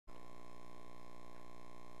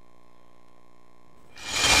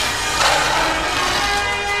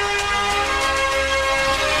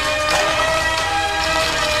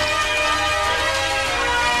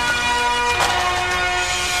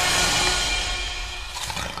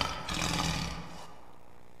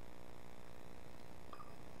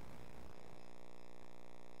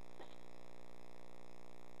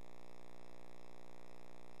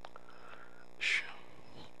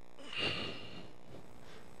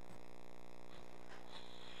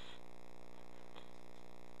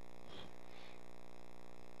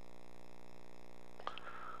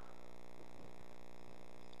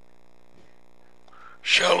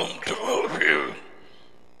Shalom to all of you.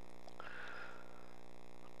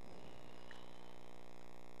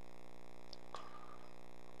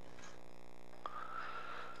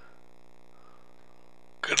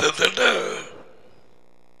 கிட்டத்தட்ட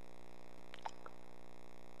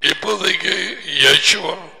இப்போதைக்கு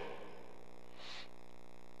யேசுவா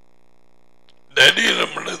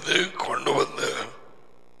டேனியலிடமிருந்து கொண்டு வந்த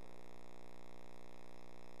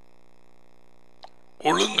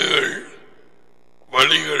ஒழுங்குகள்,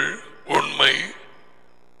 வழிகள், உண்மை,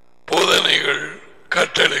 போதனைகள்,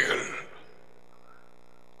 கட்டளைகள்,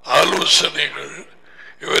 ஆலோசனைகள்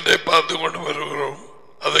இவற்றை பார்த்து கொண்டு வருகிறோம்.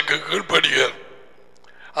 அதற்கு கீழ்ப்படியார்.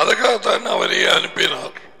 அதற்காகத்தான் அவரை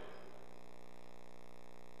அனுப்பினார்.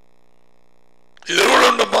 இதோடு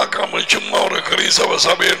ஒன்று பார்க்காமல் சும்மா ஒரு கிறிஸ்தவ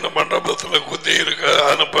சபை என்ற மண்டபத்தில் குத்தி இருக்க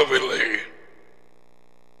அனுப்பவில்லை.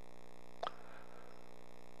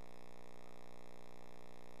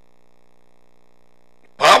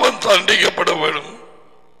 பாவம் தண்டிக்கப்பட வேண்டும்.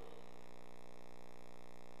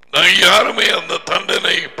 நான் யாருமே அந்த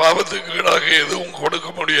தண்டனை பாவத்துக்கு ஈடாக எதுவும் கொடுக்க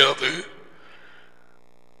முடியாது.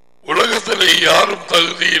 உலகத்திலே யாரும்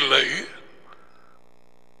தகுதி இல்லை.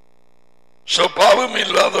 பாவம்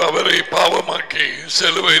இல்லாத அவரை பாவமாக்கி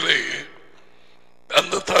சிலுவையிலே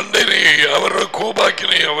அந்த தண்டனையை அவர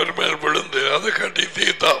கோபாக்கினை அவர் மேல் விழுந்து அதை கட்டி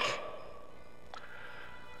தீர்த்தார்.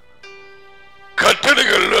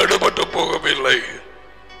 கட்டளைகள் எடுபட்டு போகவில்லை,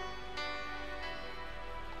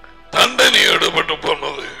 தண்டனை எடுபட்டு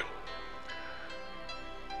போனது.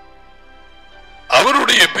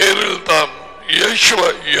 அவருடைய பேரில் தான் யேசுவா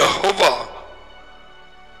யெகோவா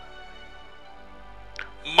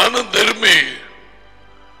மனம் திரும்பி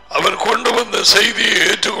அவர் கொண்டு வந்த செய்தியை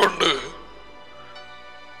ஏற்றுக்கொண்டு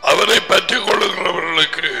அவரை பற்றிக்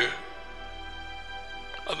கொள்ளுகிறவர்களுக்கு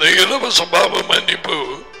அந்த இலவச பாவ மன்னிப்பு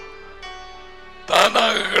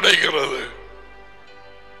தானாக கிடைக்கிறது.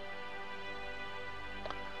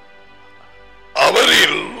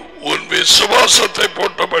 அவரில் உன் விசுவாசத்தை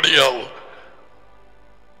போட்டபடியால்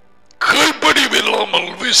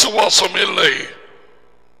கீழ்ப்படிவில்லாமல் விசுவாசம் இல்லை,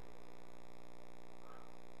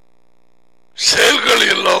 செயல்கள்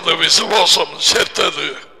இல்லாத விசுவாசம் செத்தது.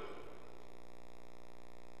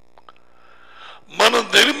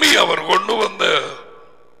 மனம் திரும்பி அவர் கொண்டு வந்த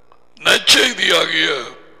நற்செய்தியாகிய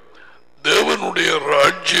தேவனுடைய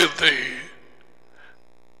ராஜ்யத்தை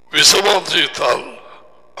விசுவாசித்தால்,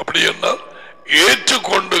 அப்படி என்றால்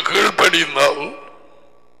ஏற்றுக்கொண்டு கீழ்ப்படிந்தால்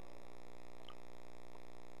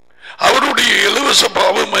அவருடைய இலவச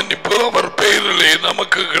பாவ மன்னிப்பு அவர் பெயரிலே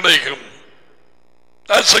நமக்கு கிடைக்கும்.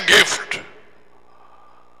 That's a gift.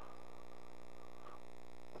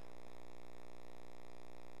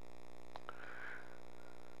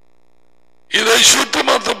 இதை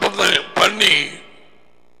சுத்தமாத்த பண்ணி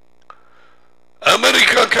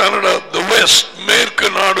அமெரிக்கா, கனடா, தி வெஸ்ட், மேற்கு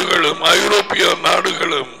நாடுகளும் ஐரோப்பிய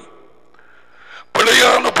நாடுகளும்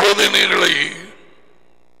பிழையான போதனைகளை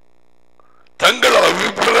தங்கள்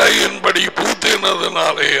அபிப்பிராயின்படி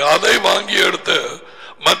பூத்தினதனாலே அதை வாங்கி எடுத்த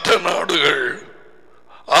மற்ற நாடுகள்,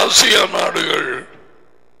 ஆசியா நாடுகள்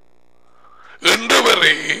இன்று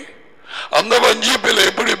வரை அந்த வஞ்சிப்பில்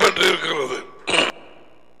எப்படிப்பட்டிருக்கிறது?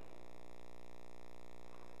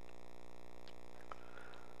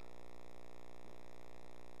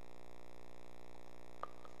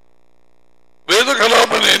 வேத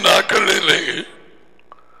கலாபனை நாட்களிலே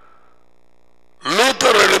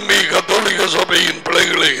லூத்தர் எழும்பி கத்தோலிக்க சபையின்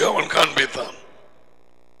பிள்ளைகளை அவன் காண்பித்தான்.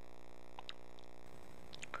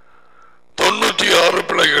 96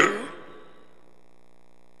 பிள்ளைகள்.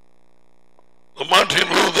 Martin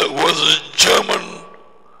Luther was a German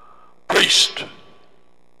priest.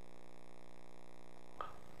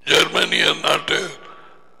 ஜெர்மனிய நாட்டு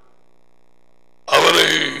அவரை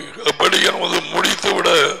எப்படியாவது முடித்துவிட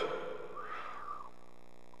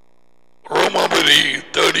ரோமாபுரி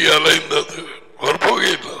தேடி அலைந்தது. ஒரு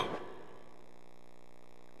போகையில்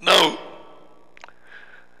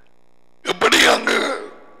எப்படி அங்கு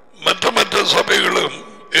மற்ற சபைகளும்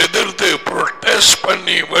எதிர்த்து புரொட்டஸ்ட்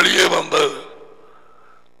பண்ணி வெளியே வந்த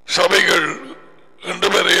சபைகள் இன்று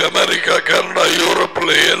வரை அமெரிக்கா, கனடா,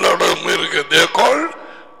 யூரோப்பில் எல்லா இடமும் இருக்கு. They are called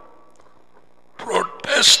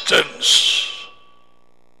Protestants.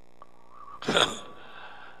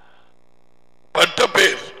 பட்ட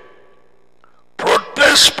பேர்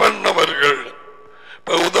புரொட்டஸ்ட் பண்ணவர்கள்.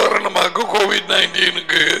 இப்ப உதாரணமாக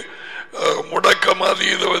கோவிட்-19க்கு முடக்கம் அது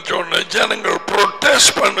இதை வச்சோன்னு ஜனங்கள்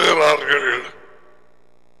புரொட்டஸ்ட் பண்ணுகிறார்கள்.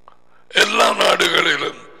 எல்லா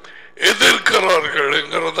நாடுகளிலும் எதிர்க்கிறார்கள்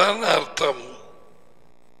என்கிறதான் அர்த்தம்.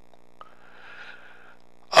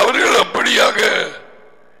 அவர்கள் அப்படியாக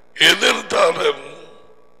எதிர்த்தாலும்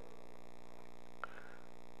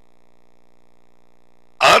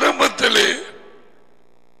ஆரம்பத்திலே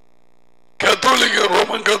கத்தோலிக்க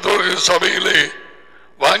ரோமன் கத்தோலிக்க சபையிலே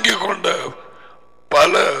வாங்கிக் கொண்ட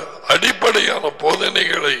பல அடிப்படையான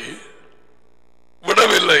போதனைகளை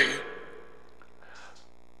விடவில்லை.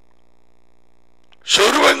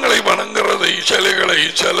 சொருவங்களை வணங்குறதை சிலைகளை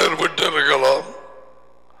சிலர் விட்டிருக்கலாம்.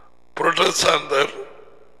 புரொட்டஸ்டாந்தர்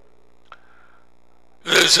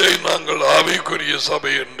நாங்கள் ஆவிக்குரிய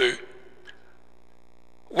சபை என்று.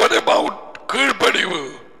 What about கீழ்ப்படிவு?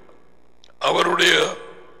 அவருடைய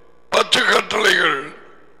 10 கட்டளைகள்,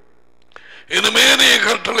 இனிமேனைய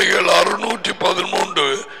கட்டளைகள் 613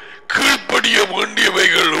 கீழ்ப்படிய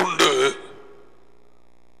வேண்டியவைகள் உண்டு.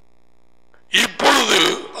 இப்பொழுது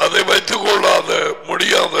அதை வைத்துக் கொள்ளாத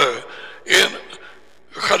முடியாத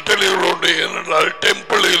கட்டளைகள் உண்டு. ஏனென்றால்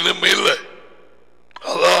டெம்பிள் இன்னும் இல்லை,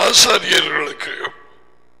 அது ஆசாரியர்களுக்கு.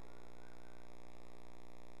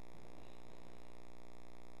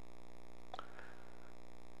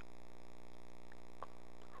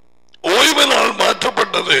 ஓய்வு நாள்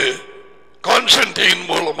மாற்றப்பட்டது கான்ஸ்டன்டைன்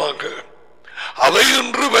மூலமாக. அதை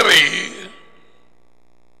இன்று வரை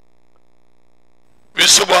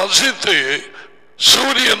விசுவாசித்து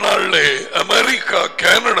சூரிய நாளிலே அமெரிக்கா,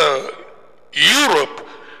 கனடா, யூரோப்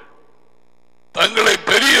தங்களை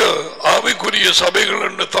பெரிய ஆவிக்குரிய சபைகள்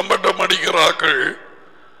என்று தம்பட்டம் அடிக்கிறார்கள்.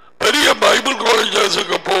 பெரிய பைபிள்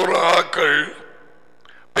காலேஜஸுக்கு போற ஆக்கள்,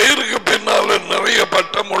 பேருக்கு பின்னால நிறைய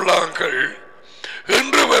பட்டம் உள்ள ஆக்கள்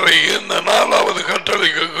இன்று வரை இந்த 4வது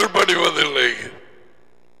கட்டளைக்கு கீழ்ப்படிவதில்லை.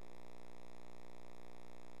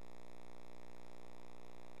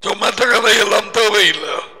 மற்ற கதையெல்லாம்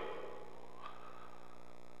தேவையில்லை.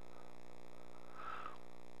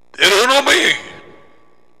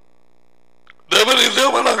 தேவனை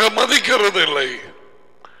தேவனாக மதிக்கிறது இல்லை.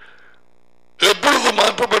 எப்பொழுது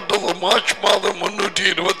மாற்றப்பட்டது? மார்ச் மாதம்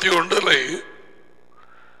 321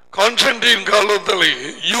 கான்ஸ்டன்டைன் காலத்தில்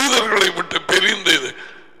யூதர்களை விட்டு பிரிந்து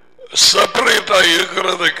செப்பரேட் ஆகி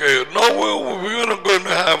இருக்கிறதுக்கு no, we're not going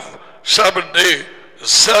to have Sabbath day,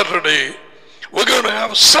 Saturday, we're going to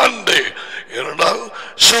have Sunday. ஏனென்றால்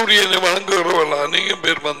சூரியனை வணங்குகிறவர்கள் அநேக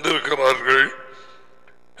பேர் வந்திருக்கிறார்கள்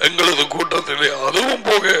எங்களது கூட்டத்திலே. அதுவும்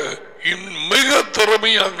போக மிக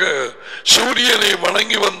திறமையாக சூரியனை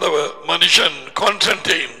வணங்கி வந்த மனுஷன்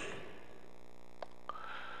Constantine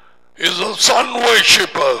is a sun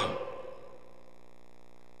worshipper.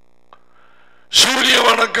 சூரிய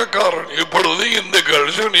வணக்கக்காரன். இப்பொழுது இந்துக்கள்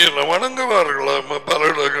சூரியனை வணங்குவார்களா? பல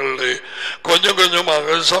இடங்களிலே கொஞ்சம்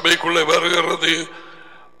கொஞ்சமாக சபைக்குள்ளே வருகிறது.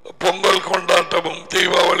 பொங்கல் கொண்டாட்டமும்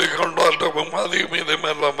தீபாவளி கொண்டாட்டமும் அதிகம்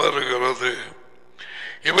இதுமெல்லாம் வருகிறது.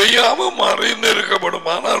 இவையாவும்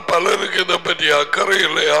அறிந்திருக்கப்படும். ஆனால் பலருக்கு இதை பற்றி அக்கறை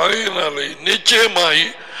இல்லை. ஆகையினாலே நிச்சயமாய்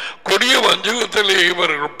கொடிய வஞ்சகத்திலே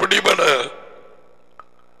இவர்கள் பிடிபட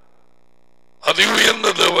அதி உயர்ந்த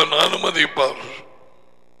தேவன் அனுமதிப்பார்.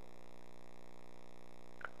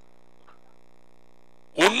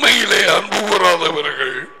 உண்மையிலே அன்பு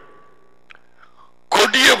கூறாதவர்கள்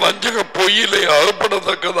கொடிய வஞ்சக பொய்யிலே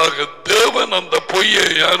அகப்படத்தக்கதாக தேவன் அந்த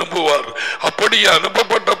பொய்யை அனுப்புவார். அப்படி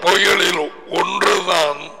அனுப்பப்பட்ட பொய்களில்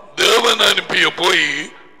ஒன்றுதான் தேவன் அனுப்பிய பொய்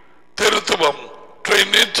திருத்துவம்,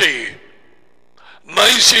 ட்ரினிட்டி.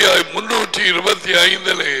 நைசியா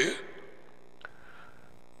 325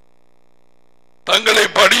 தங்களை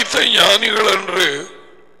படித்த ஞானிகள் என்று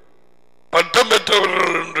பட்டம்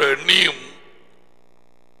பெற்றவர்கள் என்று எண்ணியும்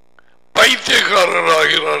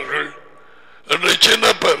பைத்தியக்காரராகிறார்கள் என்று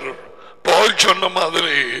சின்னப்பர் பால் சொன்ன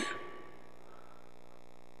மாதிரி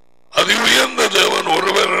அதி உயர்ந்த தேவன்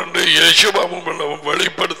ஒருவர் என்று யேசுவாவும்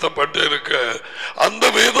வெளிப்படுத்தப்பட்டிருக்க அந்த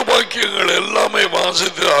வேத வாக்கியங்கள் எல்லாமே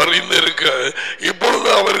வாசித்து அறிந்திருக்க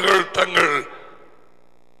இப்பொழுது அவர்கள் தங்கள்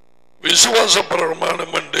விசுவாச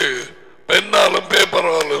பிரமாணம் என்று பெண்ணாலும்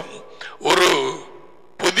பேப்பராலும் ஒரு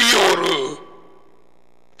புதிய ஒரு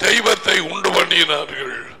தெய்வத்தை உண்டு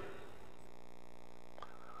பண்ணினார்கள்.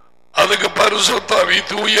 அதுக்கு பரிசுத்தாவி,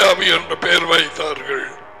 தூயாவி என்ற பெயர் வைத்தார்கள்.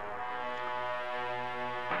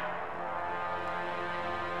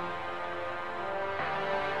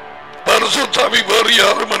 பரிசுத்தாவி வேறு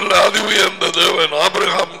யாரும் அல்ல, அது உயர்ந்த தேவன்,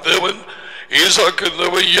 ஆபிரகாம் தேவன், ஈசாக்கு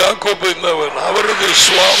தேவன், யாக்கோபு தேவன். அவரது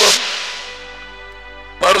சுவாபம்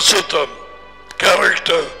பரிசுத்தம்,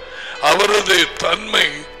 கேரக்டர், அவரது தன்மை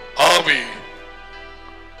ஆவி.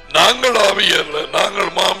 நாங்கள் ஆவி அல்ல,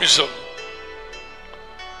 நாங்கள் மாமிசம்.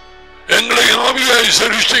 எங்களை ஆவியாய்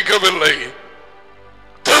சிருஷ்டிக்கவில்லை.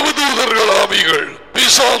 தேவதூதர்கள் ஆவிகள்,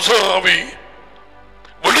 பிசாச ஆவி,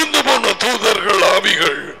 விழுந்து போன தூதர்கள்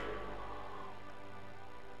ஆவிகள்.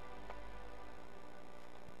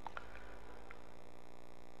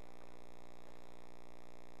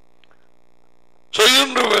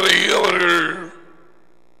 இன்று வரை அவர்கள்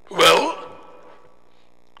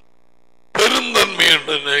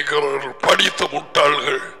படித்த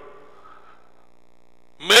முட்டாள்கள்,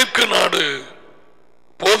 மேற்கு நாடு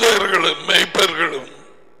போதகர்களும் மேய்ப்பர்களும்,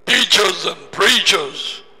 teachers and preachers,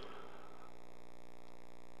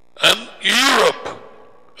 and Europe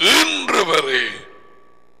இன்று வரை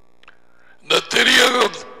இந்த தெரியக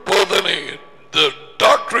போதனை, the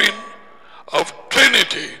doctrine of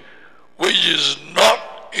Trinity, which is not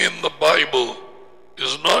in the Bible,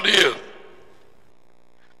 is not here.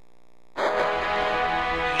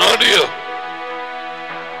 Not here.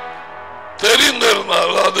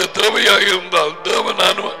 தெரிந்திருந்தால், அது தேவையாக இருந்தால் தேவன்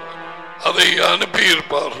அதை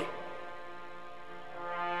அனுப்பியிருப்பார்.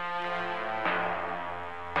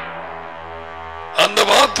 அந்த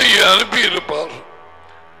வார்த்தையை அனுப்பியிருப்பார்.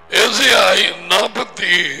 எசேயா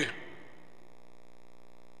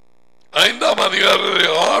 45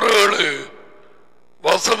 அதிகாரத்தில் 6-7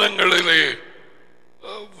 வசனங்களிலே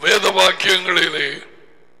வேத வாக்கியங்களிலே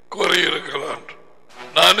கூறியிருக்கிறான்,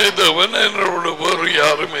 நானே தேவன், என்னோடு வேறு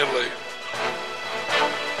யாரும் இல்லை.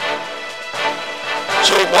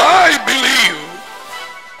 So why believe?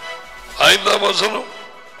 5ஆம் வசனம்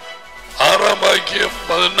 6ஆம் வாக்கியம்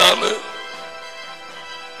 14,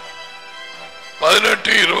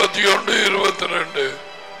 18, 21, 22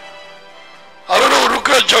 அவர்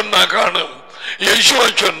ஒருக்க சொன்னா காணும். யேசுவா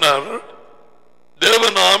சொன்னார்,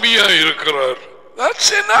 தேவன் ஆவியா இருக்கிறார். That's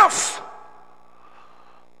enough.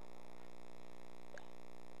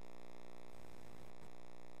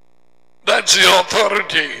 That's the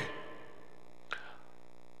authority.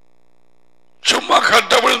 சும்மா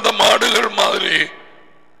கட்டவிழ்ந்த மாடுகள் மாதிரி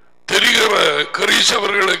தெரிகிற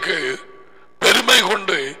கிறிஸ்தவர்களுக்கு பெருமை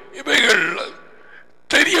கொண்டு இவைகள்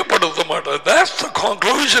தெரியப்படுத்த மாட்டார். That's the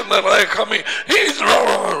conclusion that I come in. He is not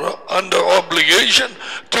under obligation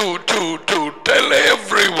to tell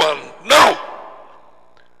everyone. No.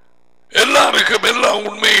 எல்லாருக்கும் எல்லா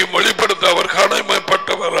உண்மையும் வெளிப்படுத்த அவர்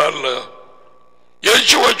கடமைப்பட்டவர் அல்ல.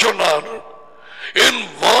 யேசுவா சொன்னார், என்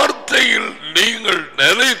வார்த்தையில் நீங்கள்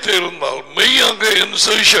நிலைத்திருந்தால் மெய்யாக என்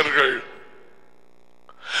சீஷர்கள்.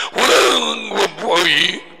 உலகெங்கும் போய்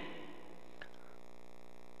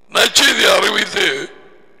நற்செய்தி அறிவித்து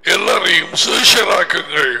எல்லாரையும்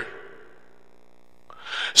சீஷராக்குங்கள்.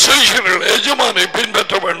 சீஷர்கள் எஜமானை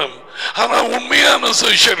பின்பற்ற வேண்டும். ஆனால் உண்மையான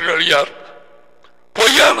சீஷர்கள் யார்?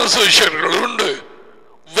 பொய்யான சீஷர்கள் உண்டு.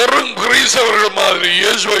 வெறும் கிறிஸ்தவர்கள் மாதிரி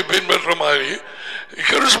இயேசுவை பின்பற்ற மாதிரி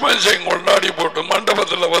கிறிஸ்துமஸை கொண்டாடி போட்டு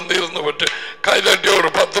மண்டபத்தில் வந்து இருந்து விட்டு கைதட்டி ஒரு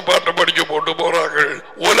 10 பாட்டு படிக்க போட்டு போறார்கள்.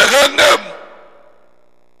 உலகெங்கும்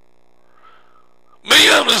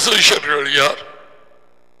மெய்யான சீஷர்கள் யார்?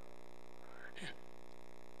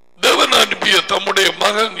 தேவன் அனுப்பிய தம்முடைய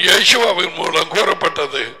மகன் யேசுவின் மூலம்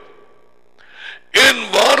கூறப்பட்டது, என்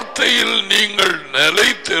வார்த்தையில் நீங்கள்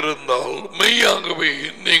நிலைத்திருந்தால் மெய்யாகவே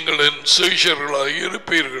நீங்கள் என் சீஷர்களாக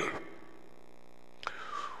இருப்பீர்கள்,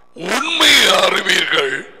 உண்மையை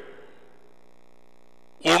அறிவீர்கள்,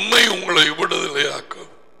 உண்மை உங்களை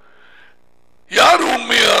விடுதலையாக்கும். யார்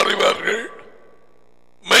உண்மையை அறிவார்கள்?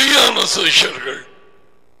 மெய்யான சீஷர்கள்.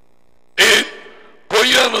 ஏன்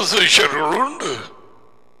பொய்யான சீஷர்கள் உண்டு,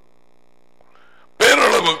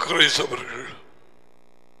 பேரளவு கிறிஸ்தவர்கள்.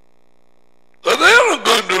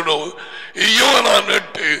 யோவான்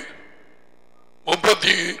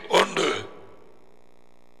 8:31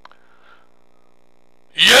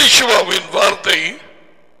 இயேசுவின் வார்த்தை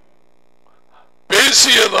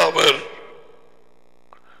பேசியது அவர்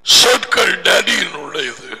சொற்கள் டேடியின்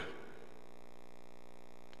உள்ளது.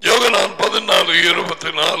 யோவான்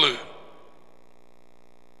 14:24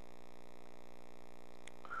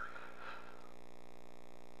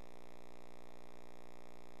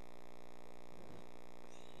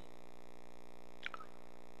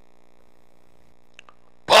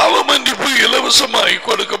 பாவமன்னிப்பு இலவசமாய்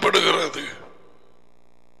கொடுக்கப்படுகிறது.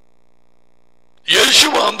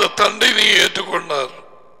 இயேசுவா அந்த தண்டனையை ஏற்றுக்கொண்டார்.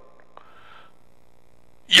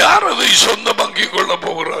 யார் அதை சொந்தமாக்கிக் கொள்ளப்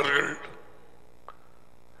போகிறார்கள்?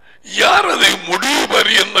 யார் அதை முடிவு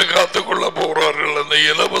பரியந்த காத்துக் கொள்ளப் போகிறார்கள்? அந்த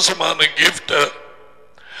இலவசமான கிஃப்ட்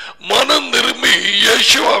மனம் திரும்பி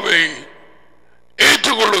இயேசுவாவை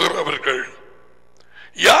ஏற்றுக்கொள்ளுகிறவர்கள்.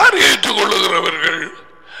 யார் ஏற்றுக்கொள்ளுகிறவர்கள்?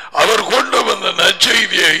 அவர் கொண்டு வந்த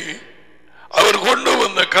நற்செய்தியை, அவர் கொண்டு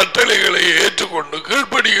வந்த கட்டளைகளை ஏற்றுக்கொண்டு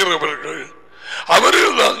கீழ்ப்படுகிறவர்கள்.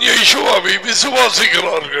 அவர்கள் தான் இயேசுவாவை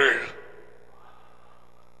விசுவாசிக்கிறார்கள்.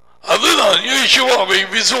 அதுதான் இயேசுவாவை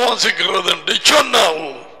விசுவாசிக்கிறது என்று சொன்னால்,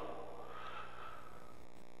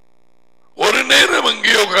 ஒரு நேரம்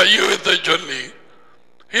எங்கேயோ கையெழுத்தை சொல்லி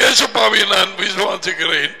இயேசுப்பாவை நான்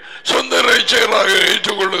விசுவாசிக்கிறேன், சொந்த ரட்சகராக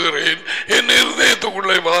ஏற்றுக்கொள்ளுகிறேன், என்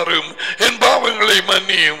இருதயத்துக்குள்ளே வாரும், என் பாவங்களை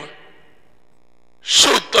மன்னியும்,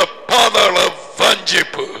 சுத்த பாதாள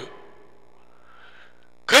வஞ்சிப்பு.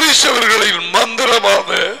 கிறிஸ்தவர்களின்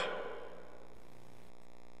மந்திரவாத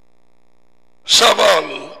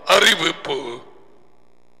சவால் அறிவிப்பு.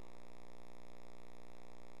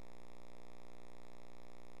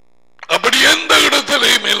 அப்படி எந்த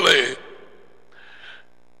இடத்திலையும் இல்லை.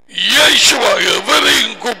 இயேசுவா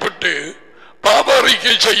எவரையும் கூப்பிட்டு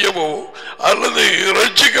பாவரிக்கை செய்யவோ அல்லது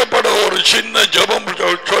ரட்சிக்கப்பட ஒரு சின்ன ஜெபம்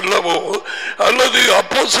சொல்லவோ அல்லது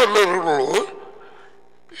அப்போஸ்தலர்களோ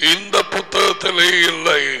இந்த புத்தகத்திலே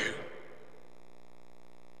இல்லை.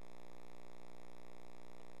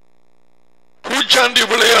 பூச்சாண்டி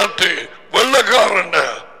விளையாட்டு வெள்ளக்காரன்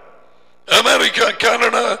America,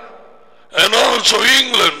 Canada and also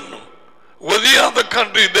England with the other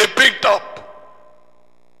country they picked up.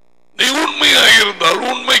 நீ உண்மையாக இருந்தால்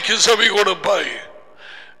உண்மைக்கு செவி கொடுப்பாய்.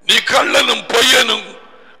 நீ கள்ளனும் பொய்யனும்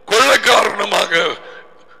கொள்ளைக்காரனுமாக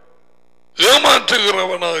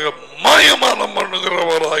ஏமாற்றுகிறவனாக மாயமானம்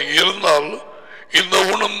பண்ணுகிறவராக இருந்தால் இந்த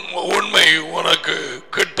உண்மை உனக்கு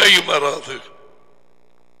கிட்டையும் வராது.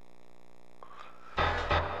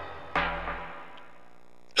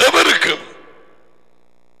 எவருக்கும்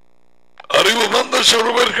அறிவு வந்த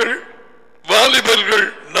சிறுவர்கள் வாலிபர்கள்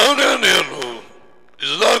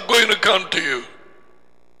is not going to come to you.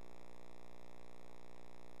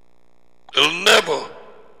 It'll never.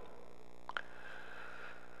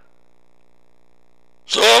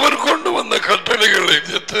 So அவர் கொண்டு வந்த கட்டளைகளை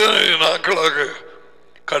எத்தனை நாட்களாக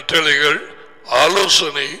கட்டளைகள்,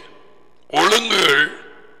 ஆலோசனை, ஒழுங்குகள்,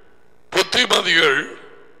 புத்திமதிகள்,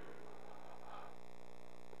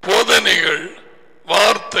 போதனைகள்,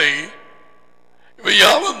 வார்த்தை, இவை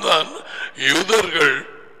யாவும் தான் யூதர்கள்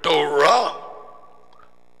டோரா,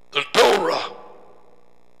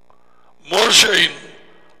 மோசேயின்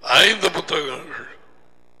 5 புத்தகங்கள்.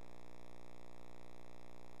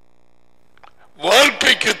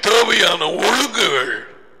 வாழ்க்கைக்கு தேவையான ஒழுங்குகள்.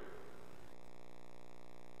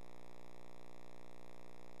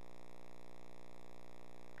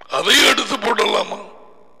 அதை எடுத்து போடலாமா?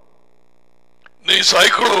 நீ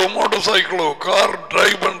சைக்கிளோ மோட்டார் சைக்கிளோ கார்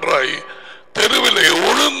டிரைவ் பண்றாய், தெருவிலே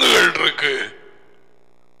ஒழுங்குகள் இருக்கு.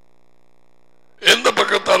 எந்த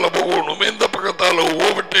பக்கத்தால போகணும், எந்த பக்கத்தால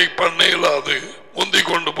ஓவர்டேக் பண்ண இயலாது, முந்தி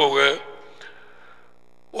கொண்டு போக.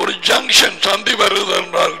 ஒரு ஜங்ஷன் சந்தி வருது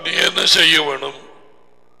என்றால் நீ என்ன செய்ய வேணும்?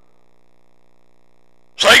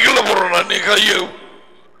 சைக்கிள் போறா, நீ கைய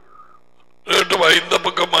இந்த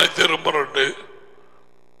பக்கமாய் திரும்ப,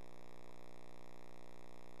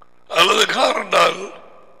 அல்லது காரண்டால்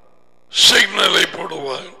சிக்னலை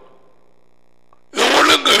போடுவாய்.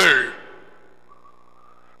 ஒழுங்குகள்,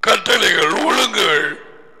 கட்டளைகள், ஒழுங்குகள்.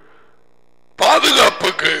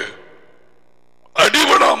 பாதுகாப்புக்கு,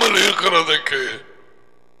 அடிபடாமல் இருக்கிறதுக்கு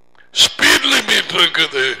ஸ்பீட் லிமிட்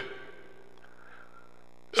இருக்குது.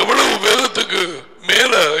 எவ்வளவு வேகத்துக்கு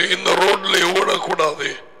மேல இந்த ரோட்ல ஓடக்கூடாது,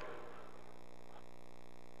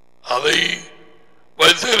 அதை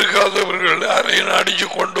வைத்திருக்காதவர்கள் யாரையும் அடிச்சு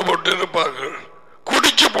கொண்டு போட்டு இருப்பார்கள்.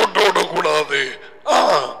 குடிச்சு போட்டு ஓடக்கூடாது.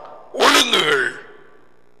 ஒழுங்குகள்.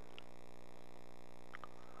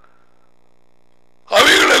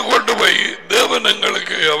 அவைகளை கொண்டு போய் தேவன்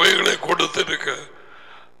எங்களுக்கு அவைகளை கொடுத்திருக்க.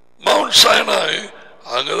 மவுண்ட் சைனாய்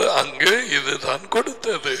அங்கே இதுதான்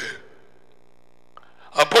கொடுத்தது.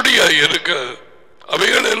 அப்படியா இருக்க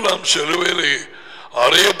அவைகள் எல்லாம் சிலுவையிலே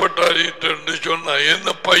அறையப்பட்டாயிற்று என்று சொன்ன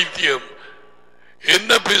என்ன பைத்தியம்,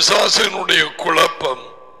 என்ன பிசாசினுடைய குழப்பம்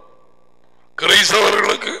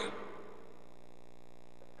கிறிஸ்தவர்களுக்கு.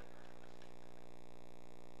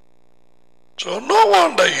 So no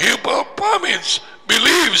wonder he permits,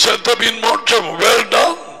 believes at the bin moksam. Well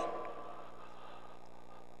done.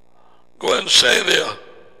 Go and stay there.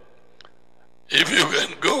 If you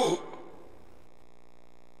can go,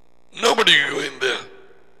 nobody go in there.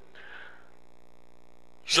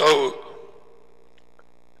 So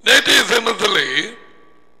நேற்றைய தினத்திலே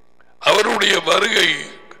அவருடைய வருகை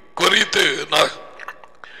குறித்து நான்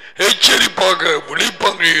எச்சரிப்பாக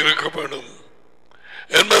விழிப்பாக இருக்க வேண்டும்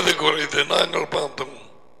என்பது குறித்து நாங்கள் பார்த்தோம்.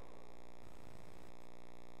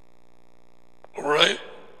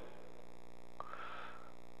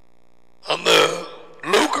 அந்த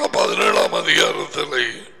லூக்கா 17ஆம் அதிகாரத்திலே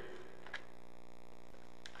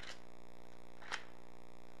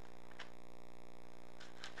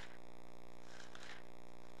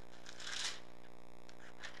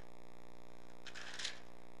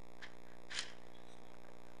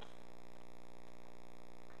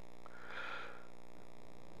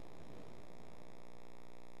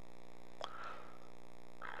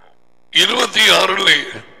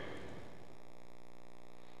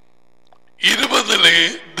இருபதிலே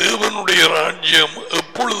தேவனுடைய ராஜ்யம்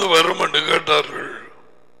எப்பொழுது வரும் என்று கேட்டார்கள்.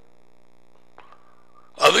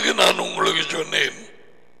 அதுக்கு நான் உங்களுக்கு சொன்னேன்,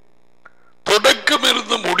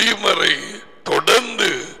 துவக்கமிருந்து முடியும் வரை தொடர்ந்து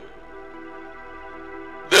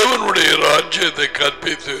தேவனுடைய ராஜ்யத்தை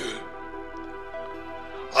கற்பித்து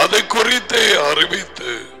அதை குறித்தே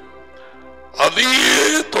அறிவித்து அதையே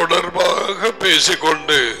தொடர்பாக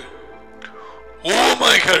பேசிக்கொண்டு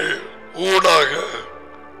ஊமைகள் ஊடாக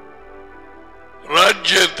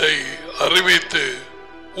ராஜ்யத்தை அறிவித்து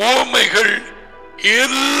ஊமைகள்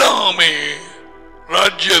எல்லாமே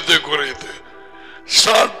ராஜ்யத்தை குறித்து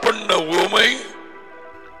ஸ்டார்ட் பண்ண ஊமை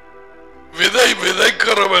விதை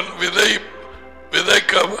விதைக்கிறவன்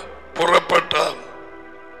விதைக்க புறப்பட்டான்.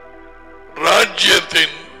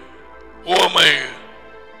 ராஜ்யத்தின் ஊமை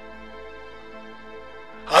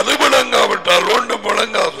அது விளங்காவிட்டால் ஒன்றும்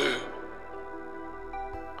விளங்காது.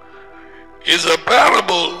 Is a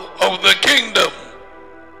parable of the kingdom.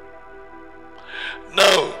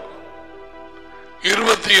 Now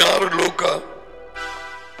 26 லூக்கா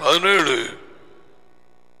 17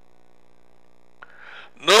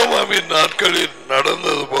 நோவாவின் நாட்களில்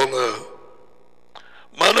நடந்தது போல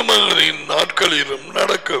மனுமகனின் நாட்களிலும்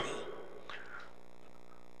நடக்கும்.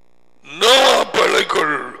 நோவா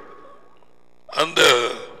பழைக்குள் அந்த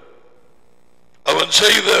அவன்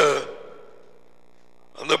செய்த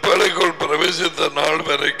அந்த பழைக்குள் பிரவேசித்த நாள்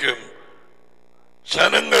வரைக்கும்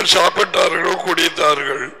ஜனங்கள் சாப்பிட்டார்கள்,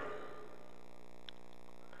 குடித்தார்கள்,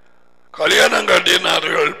 கல்யாணம்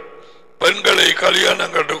கட்டினார்கள், பெண்களை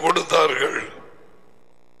கல்யாணம் கட்டு கொடுத்தார்கள்.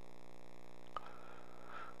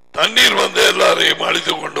 தண்ணீர் வந்து எல்லாரையும்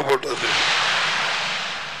அழித்து கொண்டு போட்டது.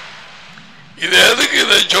 இது எதுக்கு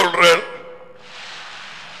இதை சொல்ற?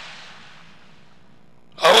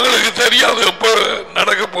 அவங்களுக்கு தெரியாது எப்ப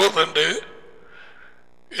நடக்க போகுதுண்டு,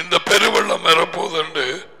 இந்த பெருவெள்ளம் வரப்போகுதுண்டு,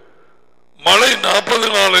 மழை 40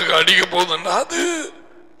 நாளுக்கு அடிக்க போகுதுண்டு. அது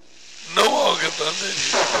நோவாவுக்கு தான்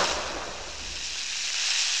தெரியும்.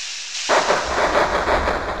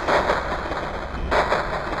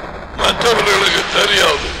 மற்றவர்களுக்கு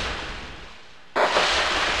தெரியாது.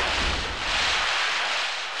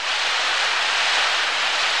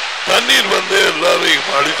 தண்ணீர் வந்து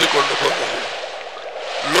எல்லாரையும் அழித்துக் கொண்டு போனது.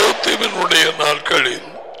 லோத்தினுடைய நாட்களில்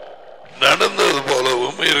நடந்தது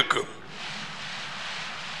போலவும் இருக்கும்.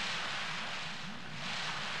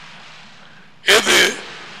 எது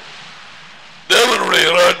தேவனுடைய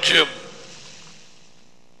ராஜ்யம்?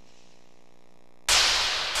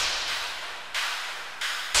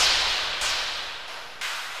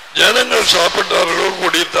 ஜனங்கள் சாப்பிட்டார்கள்,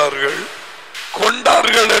 குடித்தார்கள்,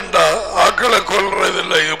 கொண்டார்கள் என்றா ஆக்களை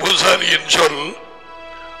கொள்றதில்லை, பூசாரியின் சொல்.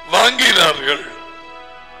 வாங்கினார்கள்,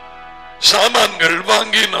 சாமான்கள்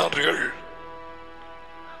வாங்கினார்கள்,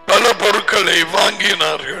 பல பொருட்களை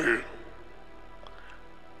வாங்கினார்கள்,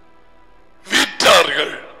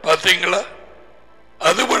 விற்றார்கள். பார்த்தீங்களா?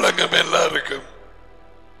 அது விளங்கம் எல்லாருக்கும்.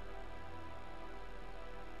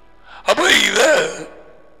 அப்ப இத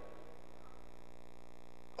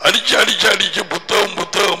அடிச்சு அடிச்சு அடிச்சு புத்தகம்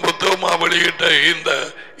புத்தகம் புத்தகமா வெளியிட்ட இந்த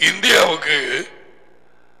இந்தியாவுக்கு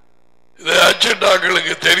இதை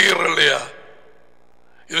அச்சுட்டாக்களுக்கு தெரிகிற இல்லையா?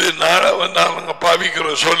 இது நாங்க பாவிக்கிற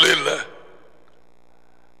சொல்ல இல்லை.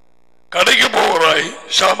 கடைக்கு போகிறாய்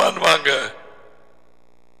சாமான் வாங்க,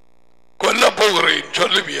 கொல்ல போகிறேன்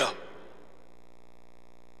சொல்லுவியா?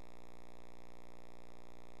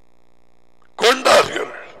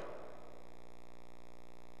 கொண்டார்கள்.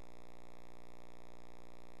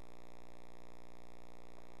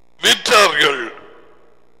 விற்றார்கள்,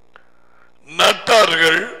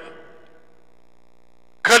 நட்டார்கள்,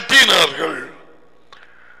 கட்டினார்கள்.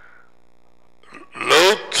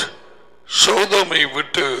 லோத் சோதோமை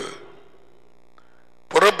விட்டு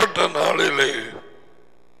புறப்பட்ட நாளிலே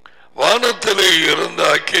வானத்திலே இருந்த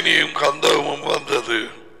அக்கினியும் கந்தகமும் வந்தது,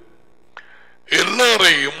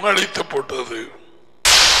 எல்லாரையும் அழித்து போட்டது.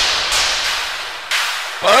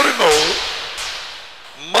 பாருங்க,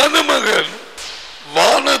 மனுமகன்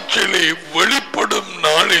வானத்திலே வெளிப்படும்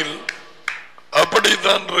நாளில்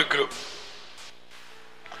அப்படித்தான் இருக்கும்.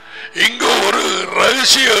 இங்கு ஒரு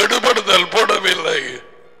ரகசிய எடுபடுதல் போடவில்லை.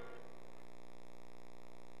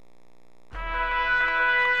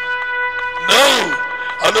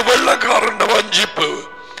 அது வெள்ளக்காரன் வஞ்சிப்பு.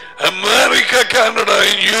 அமெரிக்கா, கனடா,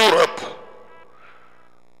 யூரோப்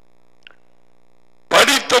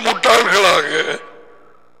படித்த முட்டாள்களாக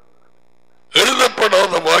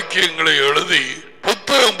எழுதப்படாத வாக்கியங்களை எழுதி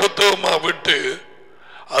புத்தகம் புத்தகமா விட்டு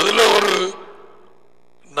அதுல ஒரு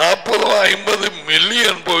 40-50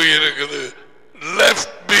 மில்லியன் போயிருக்குது.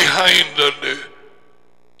 லெஃப்ட் பிஹைண்ட்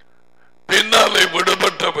பின்னாலே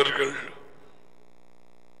விடுபட்டவர்கள்.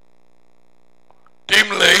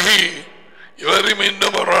 டீம் லஹி இவரும்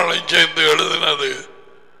இன்னும் ஒரு ஆளையும் சேர்ந்து எழுதினது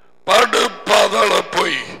படு பாதாள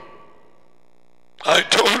போய். I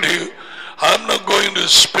told you I'm not going to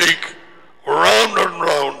speak round and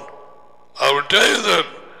round. I will tell you that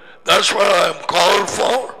that's what I am called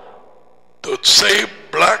for, to say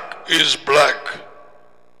black is black.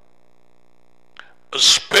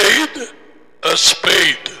 A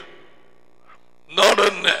spade, not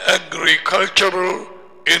an agricultural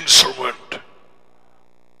instrument.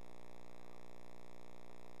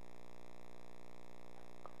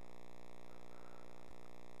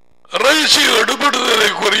 இறைச்சி எடுபடுதலை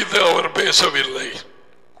குறித்து அவர் பேசவில்லை.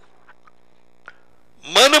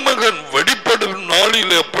 மணமகன் வெளிப்படும்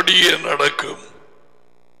நாளில் அப்படியே நடக்கும்.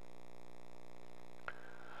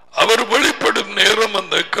 அவர் வெளிப்படும் நேரம்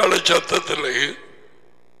அந்த கால சத்தத்திலே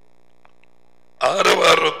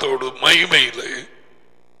ஆரவாரத்தோடு மகிமையிலே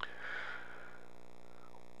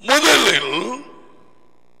முதலில்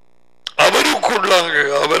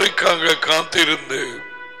அவருக்காக காத்திருந்து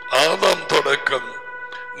ஆதாம் தொடக்கம்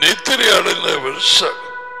நித்திரை அடைந்தவர்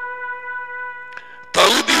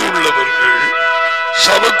தகுதி உள்ளவர்கள்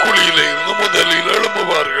சவக்குழியிலே இருந்து முதலில்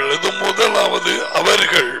எழும்புவார்கள். இது முதலாவது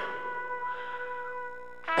அவர்கள்.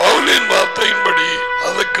 பவுலின் வார்த்தையின்படி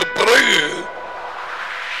அதற்கு பிறகு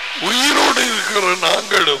உயிரோடு இருக்கிற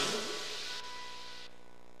நாங்களும்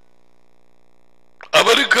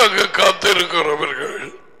அவருக்காக காத்திருக்கிறவர்கள்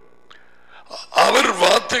அவர்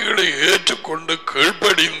வார்த்தைகளை ஏற்றுக்கொண்டு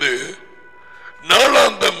கீழ்ப்படிந்து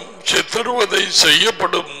நாளாந்தம் சித்திரவதை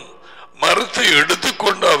செய்யப்படும் மரத்தை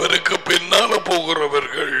எடுத்துக்கொண்டு அவருக்கு பின்னால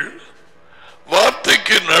போகிறவர்கள்,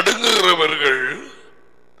 வார்த்தைக்கு நடுங்குகிறவர்கள்,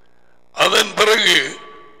 அதன் பிறகு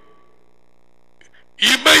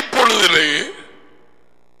இமைப்பொழுதிலே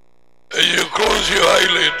you close your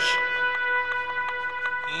eyelids,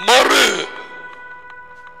 மறு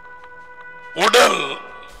உடல்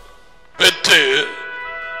பெற்று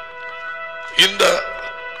இந்த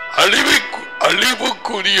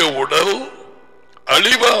அழிவுக்குரிய உடல்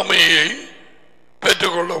அழிவாமையை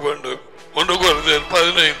பெற்றுக்கொள்ள வேண்டும். 1 கொரிந்தியர்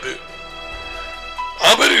 15.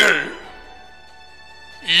 அவர்கள்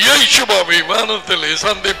இயேசுவை வானத்திலே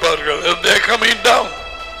சந்திப்பார்கள். They are coming down.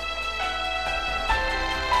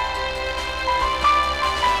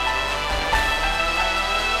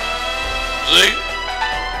 See?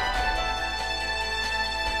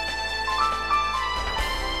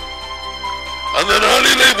 அந்த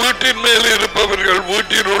நாளிலே வீட்டின் மேல் இருப்பவர்கள்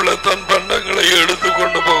வீட்டில் உள்ள தன் பண்டங்களை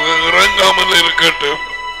எடுத்துக்கொண்டு போக இறங்காமல் இருக்கட்டும்.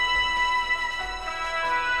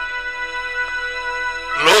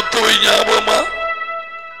 லோத்துவை ஞாபகமா?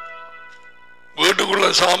 வீட்டுக்குள்ள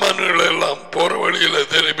சாமான்கள் எல்லாம் போற வழியில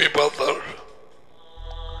திரும்பி பார்த்தாள்.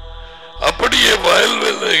 அப்படியே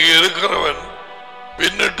வயல்வெளியில் இருக்கிறவன்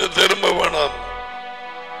பின்னிட்டு திரும்ப வேணாம்.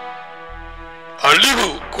 அழிவு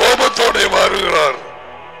கோபத்தோட வருகிறார்.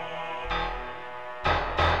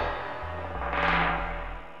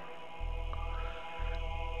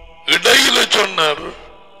 இடையில சொன்னார்,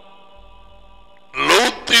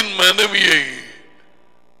 லோத்தின் மனைவியை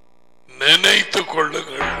நினைத்துக்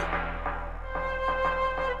கொள்ளுங்கள்.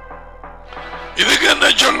 இதுக்கு என்ன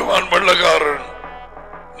சொல்லுவான் வெள்ளக்காரன்?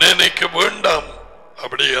 நினைக்க வேண்டாம்.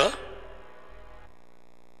 அப்படியா?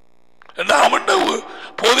 அவன்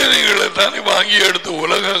போதனைகளை தானே வாங்கி எடுத்து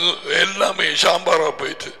உலகம் எல்லாமே சாம்பாரா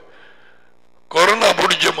போயிட்டு கொரோனா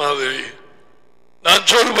பிடிச்ச மாதிரி. நான்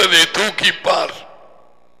சொல்வதை தூக்கிப்பார்.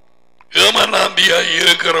 ஏமநாந்தியா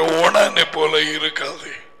இருக்கிற ஓனானை போல இருக்காது.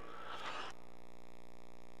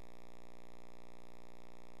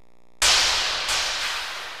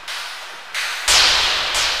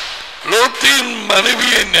 லோத்தின்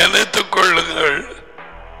மனைவியை நினைத்துக் கொள்ளுங்கள்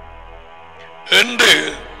என்று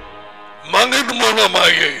மகன்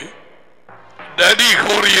மூலமாக டாடி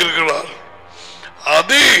கூறியிருக்கிறார்.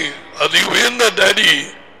 அதே அதி உயர்ந்த டாடி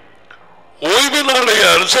ஓய்வு நாளை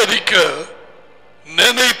அனுசரிக்க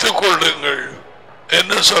நினைத்துக் கொள்ளுங்கள்.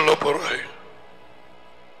 என்ன சொல்ல போறாய்?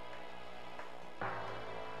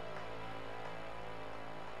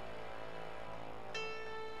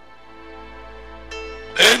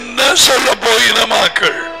 என்ன சொல்ல போயின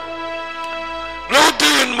மக்கள்?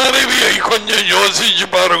 லோத்தின் மனைவியை கொஞ்சம் யோசிச்சு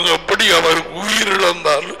பாருங்க. எப்படி அவர்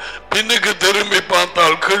உயிரிழந்தால் பின்னுக்கு திரும்பி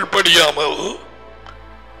பார்த்தால் கீழ்ப்படியாமல்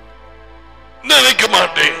நினைக்க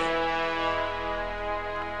மாட்டேன்.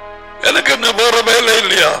 எனக்கு என்ன வேற வேலை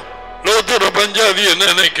இல்லையா? லோத்துற பஞ்சாதிய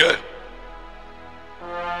நினைக்க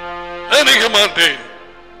மாட்டேன்.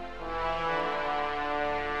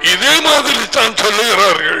 இதே மாதிரி தான்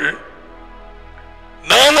சொல்லுகிறார்கள்.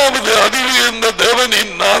 4வது அதில் இருந்த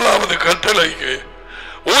தேவனின் 4வது கட்டளைக்கு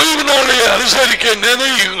ஓய்வு நாளை அனுசரிக்க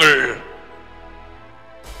நினையுங்கள்.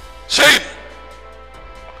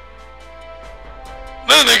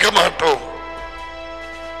 நினைக்க மாட்டோம்.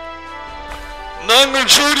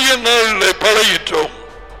 நாங்கள் சூரிய நாளில் பழகிட்டோம்.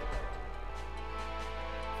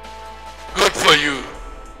 not for you.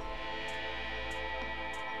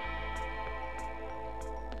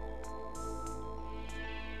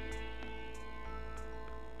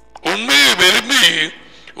 உண்மையை விரும்பி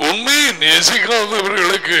உண்மையை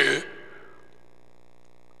நேசிக்காதவர்களுக்கு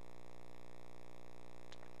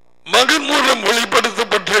மகன் மூலம்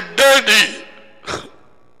வெளிப்படுத்தப்பட்ட டாடி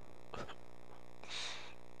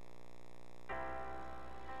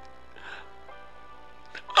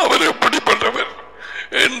அவர் எப்படிப்பட்டவர்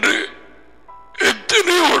என்று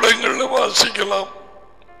எத்தனை இடங்களில் வாசிக்கலாம்.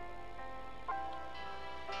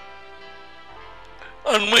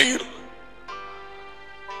 அண்மையில்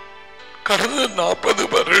கடந்த 40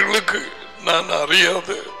 வருடங்களுக்கு நான் அறியாத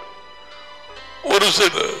ஒரு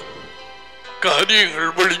சில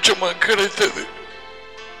காரியங்கள் வெளிச்சமாக கிடைத்தது.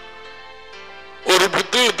 ஒரு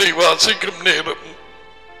புத்தகத்தை வாசிக்கும் நேரம்,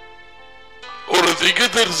 ஒரு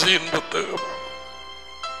தீர்க்கதரிசியின் புத்தகம்,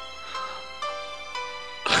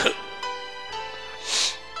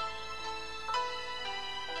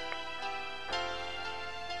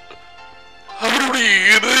 அவருடைய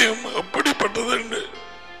இதயம் அப்படிப்பட்டது.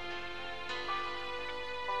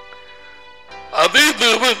 அதே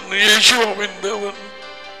தேவன், இயேசுவின் தேவன்,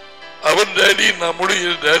 அவன் டாடி,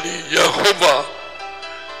 நம்முடைய டாடி யெகோவா,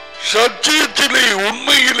 சத்தியத்திலே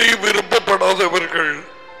உண்மையிலே விருப்பப்படாதவர்கள்,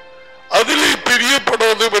 அதிலே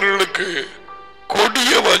பிரியப்படாதவர்களுக்கு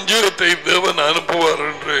கொடிய வஞ்சகத்தை தேவன் அனுப்புவார்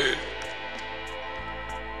என்று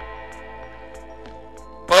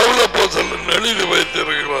பவுல் அப்போஸ்தலன் எழுதி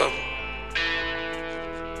வைத்திருக்கிறார்.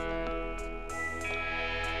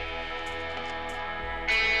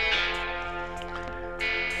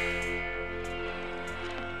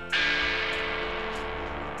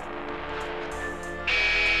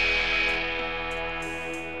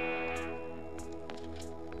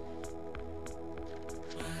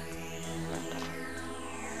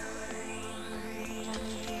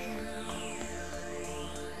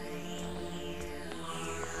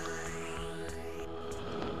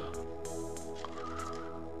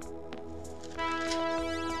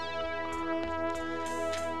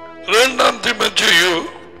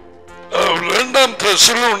 இரண்டாம்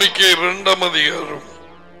தெசலோனிக்கே 2ஆம் அதிகாரம்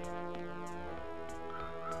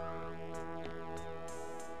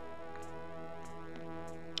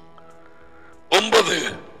 9.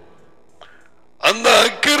 அந்த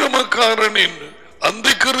அக்கிரமக்காரனின்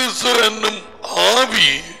அந்திகிறிஸ்து என்னும் ஆவி,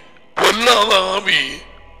 பொல்லாத ஆவி,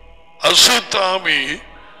 அசுத்தாவி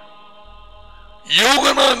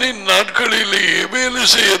யோகனானின் நாட்களிலே வேலை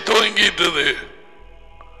செய்ய துவங்கிட்டது.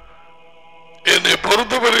 என்னை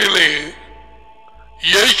பொறுத்தவரையிலே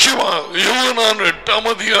யோகனான் 8ஆம்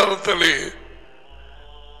அதிகாரத்திலே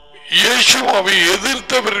இயேசுவை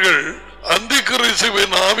எதிர்த்தவர்கள்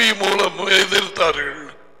அந்திகிறிஸ்துவின் ஆவி மூலம் எதிர்த்தார்கள்.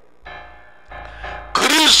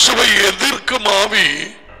 கிறிஸ்துவை எதிர்க்கும் ஆவி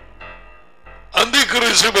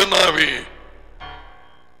அந்திகிறிஸ்துவின் ஆவி,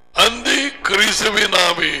 அந்திகிறிஸ்துவின்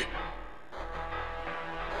ஆவி,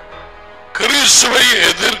 கிறிஸ்துவை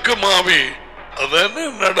எதிர்க்கும் ஆவி. அதான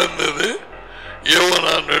நடந்தது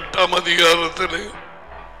யோவான் 8ஆம் அதிகாரத்தில்.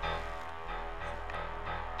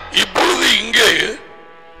 இப்பொழுது இங்கே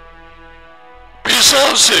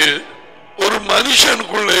பிசாசு ஒரு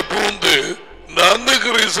மனுஷனுக்குள்ளே பூந்து இந்த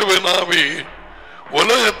அந்திகிறிஸ்துவின் ஆவி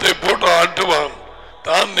உலகத்தை போட்டு ஆட்டுவான்.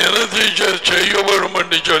 தான் நினைத்தை செய்ய வேணும்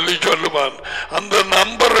என்று சொல்லி சொல்லுவான். அந்த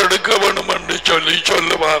நம்பர் எடுக்க வேணும் என்று சொல்லி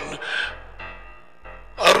சொல்லுவான்.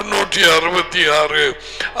 666.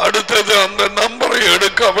 அடுத்தது அந்த நம்பரை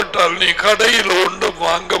எடுக்காவிட்டால் நீ கடையில் ஒன்றும்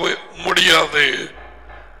வாங்க முடியாது.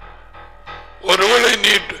 ஒருவேளை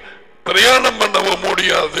நீ பிரயாணம் பண்ணவும்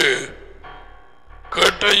முடியாது.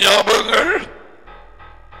 கேட்ட ஞாபகங்கள்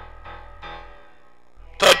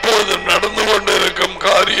தற்போது நடந்து கொண்டிருக்கும்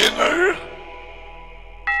காரியங்கள்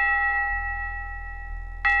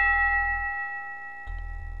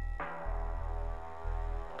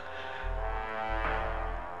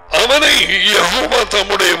அவனை யெகோவா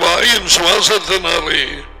தம்முடைய வாயின் சுவாசத்தினாலே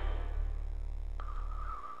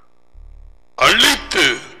அழித்து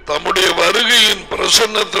தம்முடைய வருகையின்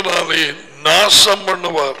பிரசன்னத்தினாலே நாசம்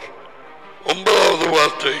பண்ணுவார். 9வது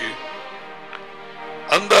வார்த்தை.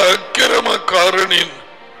 அந்த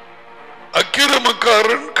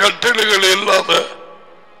அக்கிரமக்காரன் கட்டளைகள் இல்லாத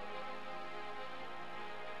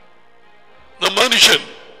மனுஷன்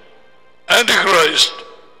ஆன்டிகிரைஸ்ட்,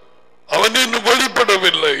 அவன் இன்னும்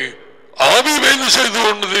வெளிப்படவில்லை. ஆவி வேலை செய்து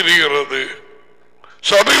கொண்டு தெரிகிறது,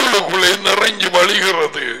 சபைகளுக்குள்ளே நிறைஞ்சு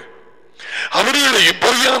வழிகிறது. அவர்களை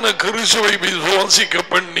பொய்யான கிறிஸ்துவை விசுவாசிக்க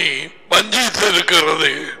பண்ணி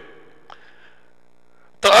வஞ்சித்திருக்கிறது.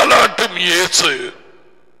 தாலாட்டும் இயேசு,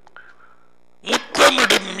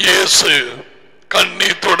 முத்தமிடும் இயேசு,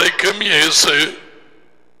 கண்ணீர் துடைக்கும் இயேசு,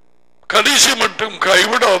 கடைசி மட்டும்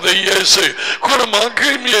கைவிடாத இயேசு,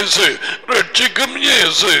 குணமாக்கும் இயேசு, ரட்சிக்கும்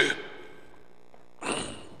இயேசு.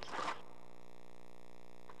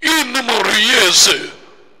 இன்னும் ஒரு இயேசு,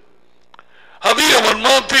 அதை அவன்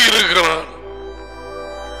மாற்றி இருக்கிறான்.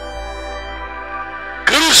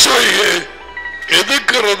 கிறிஸ்துவையே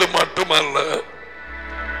எதிர்க்கிறது மட்டுமல்ல,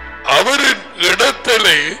 அவரின்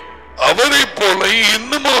இடத்திலே அவரை போல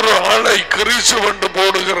இன்னும் ஒரு ஆளை கிறிஸ்து வந்து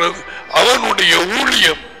போடுகிறது அவனுடைய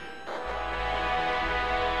ஊழியம்.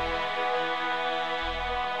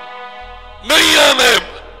 மெய்யான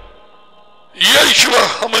யேசுவா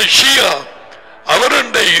ஹமஷியா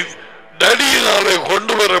அவருடைய தடியினாலே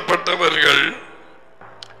கொண்டு வரப்பட்டவர்கள்,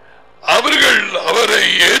 அவர்கள் அவரை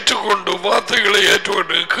ஏற்றுக்கொண்டு வார்த்தைகளை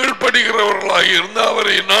ஏற்றுக்கொண்டு கீழ்ப்படுகிறவர்களாக இருந்து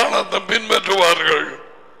அவரை நாளாந்தம் பின்பற்றுவார்கள்.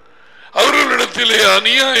 அவர்களிடத்திலே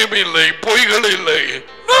அநியாயம் இல்லை, பொய்கள் இல்லை.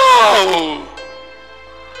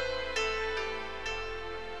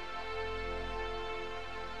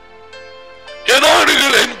 என்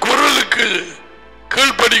ஆடுகள் என் குரலுக்கு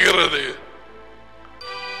கீழ்ப்படுகிறது,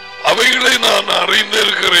 அவைகளை நான்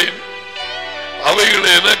அறிந்திருக்கிறேன், அவைகள்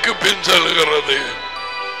எனக்கு பின் செல்கிறது.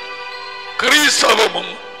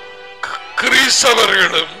 கிறிஸ்தவமும்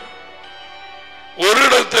கிறிஸ்தவர்களும் ஒரு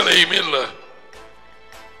இடத்திலையும் இல்லை.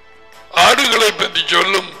 ஆடுகளை பற்றி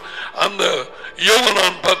சொல்லும் அந்த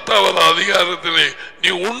யோவான் 10வது அதிகாரத்திலே, நீ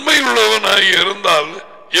உண்மை உள்ளவனாய் இருந்தால்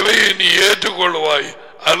இவையை நீ ஏற்றுக்கொள்வாய்,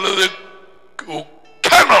 அல்லது you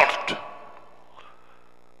cannot,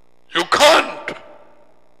 you can't.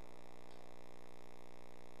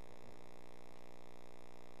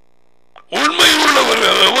 உண்மை உள்ளவன்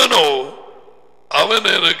எவனோ அவன்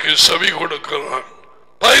எனக்கு செவி கொடுக்கிறான்.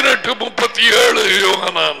 18:37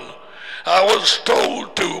 யோவான். I was told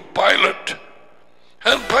to Pilate,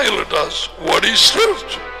 and Pilate asked, what is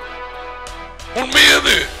truth? உண்மை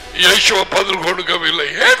எது? இயேசுவா பதில் கொடுக்கவில்லை.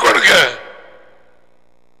 ஏன் கொடுக்க?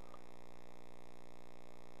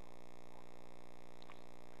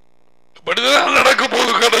 இப்படிதான் நடக்க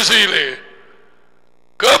போது. கடைசியிலே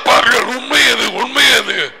கேட்பார்கள், உண்மை எது, உண்மை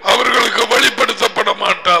எது? அவர்களுக்கு வெளிப்படுத்தப்பட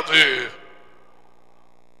மாட்டாது.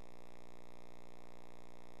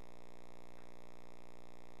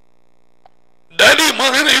 டேடி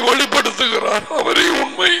மகனை வெளிப்படுத்துகிறார், அவரே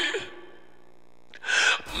உண்மை.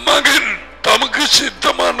 மகன் தமக்கு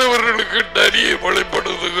சித்தமானவர்களுக்கு டேடியை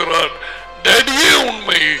வெளிப்படுத்துகிறார், டேடியே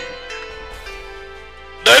உண்மை.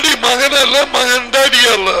 டேடி மகன் அல்ல, மகன் டேடி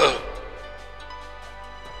அல்ல.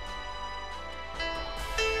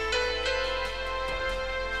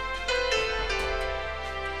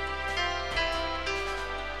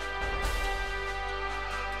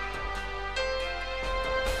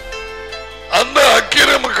 அந்த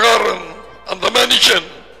அக்கிரமக்காரன், அந்த மனுஷன்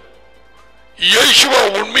இயேசுவா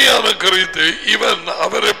உண்மையான கிறிஸ்து, இவன்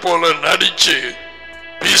அவரை போல நடிச்சு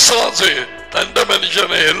பிசாசு தண்ட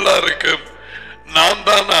மனுஷனை எல்லாருக்கும் நான்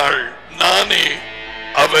தான் ஆள், நானே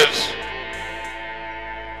அவர்.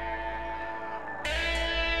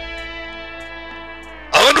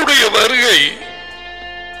 அவனுடைய வருகை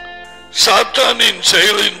சாத்தானின்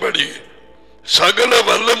செயலின்படி சகல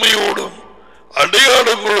வல்லமையோடும்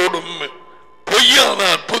அடையாளங்களோடும் பொய்யான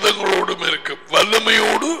அற்புதங்களோடும் இருக்கும்.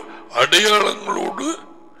 வல்லமையோடு, அடையாளங்களோடு,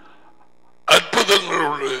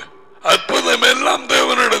 அற்புதங்களோடு. அற்புதம் எல்லாம்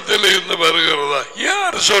தேவனிடத்தில் இருந்து வருகிறதா?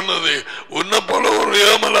 யார் சொன்னது? உன்னை போல ஒரு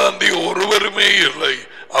ஏமலாந்தி ஒருவருமே இல்லை.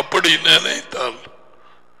 அப்படி நினைத்தால்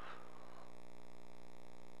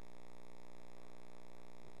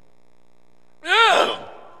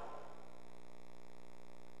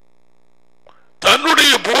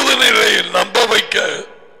தன்னுடைய போதனைகளை நம்ப வைக்க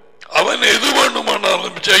அவன் எது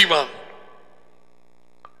வேண்டுமானாலும் செய்வான்.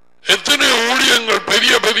 எத்தனை ஊழியங்கள்,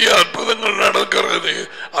 பெரிய பெரிய அற்புதங்கள் நடக்கிறது.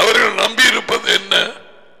 அவர்கள் நம்பி இருப்பது என்ன?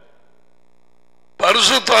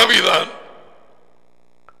 பரிசுத்த ஆவிதான்,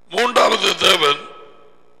 மூன்றாவது தேவன்.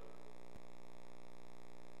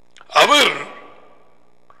 அவர்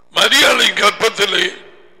மரியாளின் கர்ப்பத்திலே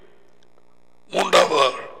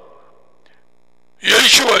மூன்றாவது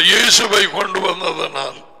இயேசுவை கொண்டு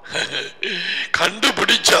வந்ததனால்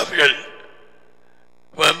கண்டுபிடிச்சார்கள்.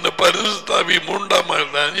 வந்த பரிசுத்த ஆவி மூன்றாம்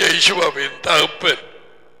தான் இயேசுவின் தகப்பன்.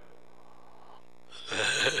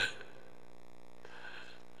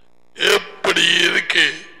 எப்படி இருக்கு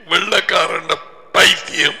வெள்ளக்காரன்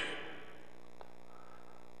பைத்தியம்?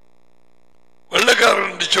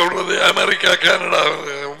 வெள்ளக்காரன் சொல்றது அமெரிக்கா, கனடா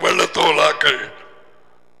வெள்ளத்தோலாக்கள்.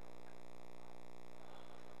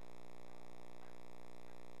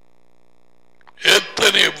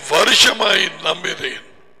 எத்தனை வருஷமாய் நம்பினேன்.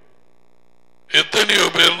 எத்தனையோ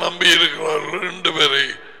பேர் நம்பி இருக்கிறார்கள். 2 பேரை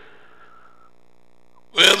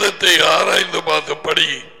வேதத்தை ஆராய்ந்து பார்த்தபடி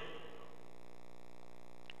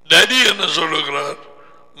டாடி என்ன சொல்லுகிறார்,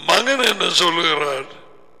 மகன் என்ன சொல்லுகிறார்.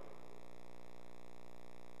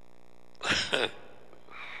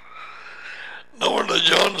 நம்மளோட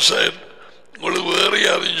ஜான் சார், உங்களுக்கு வேற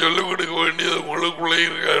யாரையும் சொல்லிக் கொடுக்க வேண்டியது உங்களுக்குள்ளே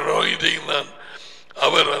இருக்கிற நோய்த்திங் தான்.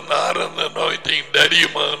 அவர் அந்த ஆரந்த நோய்த்திங்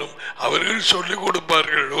டாடியும் மகனும் அவர்கள் சொல்லிக்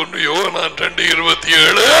கொடுப்பார்கள். 1 யோவான்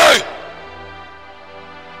 2:27.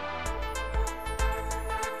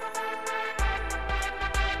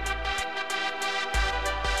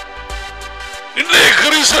 இன்றைய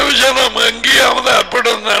கிறிஸ்தவ ஜனம் எங்கேயாவது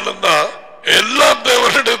அற்புதம் நடந்தா எல்லாம்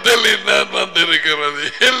தேவனிடத்தில் நான் வந்திருக்கிறது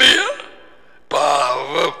இல்லையா?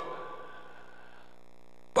 பாவம்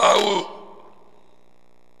பாவு.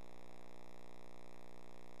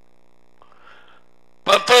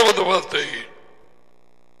 பத்தாவது வார்த்தை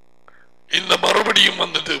இந்த மறுபடியும்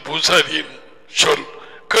வந்துட்டு பூசாரியின் சொல்,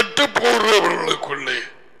 கெட்டு போடுறவர்களுக்குள்ளே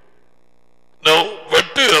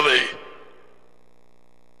வெட்டு, அதை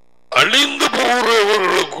அழிந்து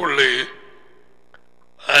போகிறவர்களுக்குள்ளே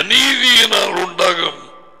அநீதியினால் உண்டாகும்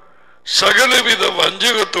சகலவித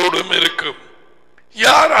வஞ்சகத்தோடும் இருக்கும்.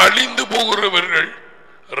 யார் அழிந்து போகிறவர்கள்?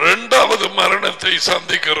 2வது மரணத்தை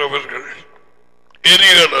சந்திக்கிறவர்கள்.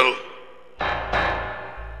 எரிகடல்.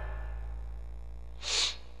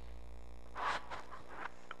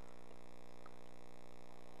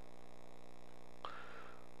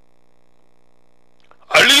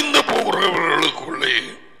 அழிந்து போகிறவர்களுக்குள்ளே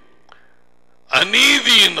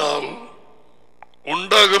அநீதியினால்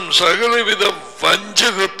உண்டாகும் சகலவித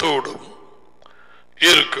வஞ்சகத்தோடும்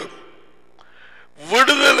இருக்கும்.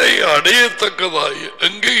 விடுதலை அடையத்தக்கதாய்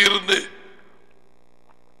எங்கே இருந்து?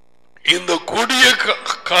 இந்த கொடிய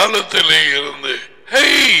காலத்திலே இருந்து.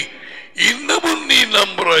 ஹேய், இன்னமும் நீ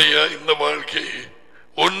நம்புறாயா இந்த வாழ்க்கையை?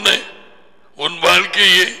 உன்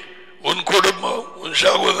வாழ்க்கையை, உன் குடும்பம், உன்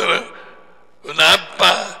சகோதரன், உன்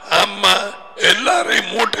அப்பா அம்மா எல்லாரையும்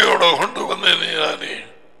மூட்டையோட கொண்டு வந்தேனே நானே.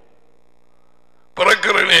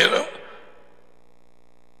 பிறக்கிற நேரம்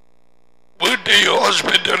வீட்டையோ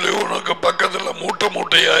ஹாஸ்பிட்டலையோ உனக்கு பக்கத்தில்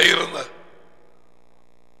மூட்டையா இருந்த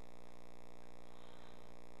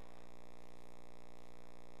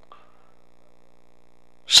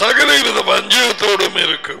சகல வஞ்சகத்தோடும்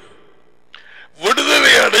இருக்கும்.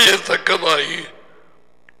 விடுதலை அடையத்தக்கதாய்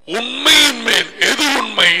உண்மையின் மேல் எது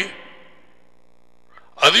உண்மை?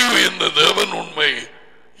 அதிக இந்த தேவன் உண்மை.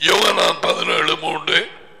 யோவான் 17:3.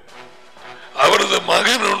 அவரது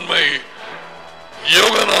மகன் உண்மை.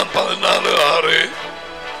 யோவான் 14:6.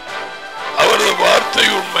 அவரது வார்த்தை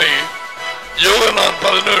உண்மை. யோவான்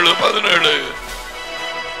 17:17.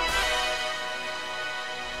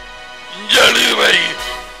 அழிவை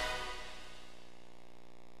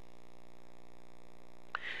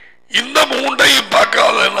இந்த மூண்டையும்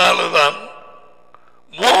பார்க்காதனால்தான்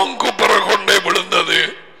மோங்குப்புற கொண்டே விழுந்தது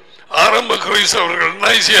ஆரம்ப கிறிஸ்தவர்கள்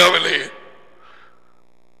நைசியாவிலே.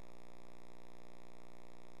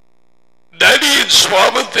 டாடியின்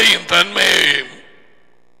சுவாபத்தையும் தன்மையையும்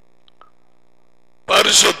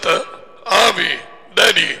பரிசுத்த ஆவி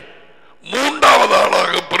டாடி 3வது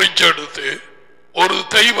ஆளாக பிரிச்செடுத்து ஒரு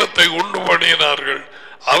தெய்வத்தை உண்டு பண்ணினார்கள்.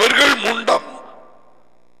 அவர்கள் முண்டம்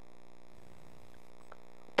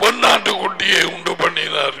பொன்னாட்டு குட்டியை உண்டு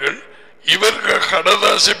பண்ணினார்கள். இவர்கள்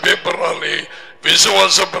கடதாசி பேப்பராலே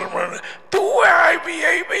விசுவாச பிரமாண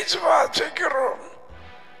தூய்மையை விசுவாசிக்கிறோம்.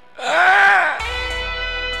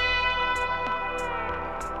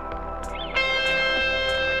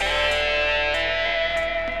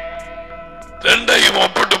 ரெண்டையும்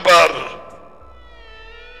ஒப்பிட்டு பார்.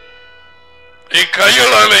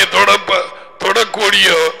 கைகளாலே தொடக்கூடிய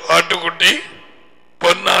ஆட்டுக்குட்டி,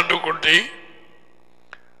 பொன்னாட்டுக்குட்டி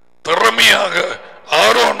திறமையாக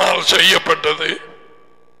ஆரோனால் செய்யப்பட்டது.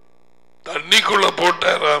 தண்ணிக்குள்ள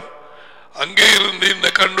போட்டாராம். அங்கே இருந்து இந்த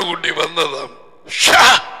கண்டுகுட்டி வந்ததாம்.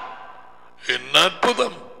 என்ன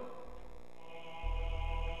அற்புதம்!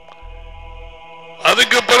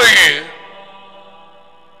 அதுக்கு பிறகு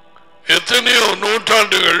எத்தனையோ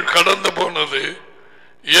நூற்றாண்டுகள் கடந்து போனது.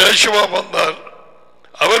 இயேசுவா வந்தார்.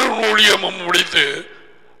 அவரும் ஊழியமும் முடித்து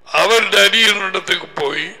அவர் டாடியின் இடத்துக்கு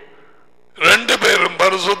போய் 2 பேரும்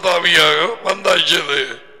பரிசுத்த ஆவியாக வந்தாச்சது.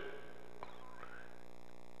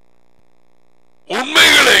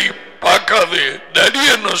 உண்மைகளை பார்க்காது. டாடி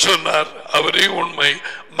என்ன சொன்னார் அவரே உண்மை,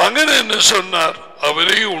 மகன் என்ன சொன்னார்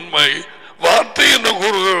அவரே உண்மை, வார்த்தை என்ன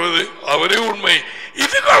கூறுகிறது அவரே உண்மை.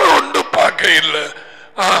 இதுகள் ஒன்று பார்க்க இல்லை.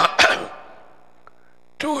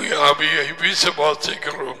 தூய ஆவியை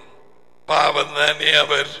விசுவாசிக்கிறோம். பாவம் தானே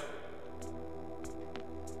அவர்.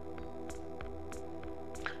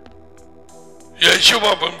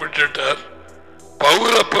 யேசுவாவும் விட்டுட்டார்,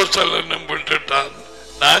 பவுல் அப்போஸ்தலனும் விட்டுட்டான்.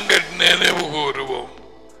 நாங்கள் நினைவு கூறுவோம்,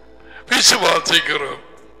 விசுவாசிக்கிறோம்.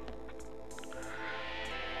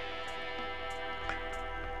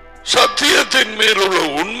 சத்தியத்தின் மேலுள்ள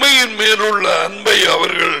உண்மையின் மேலுள்ள அன்பை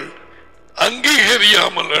அவர்கள்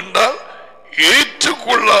அங்கீகரியாமல் என்றால்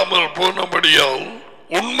ஏற்றுக்கொள்ளாமல் போனபடியால்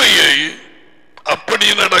உண்மையை அப்படி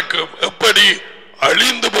நடக்கும். எப்படி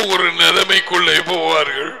அழிந்து போகிற நிலைமைக்குள்ளே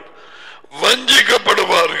போவார்கள்,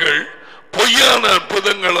 வஞ்சிக்கப்படுவார்கள். பொய்யான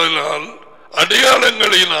அற்புதங்களினால்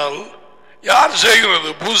அடையாளங்களினால் யார்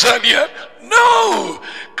செய்கிறது? பூசாரியார்? நோ,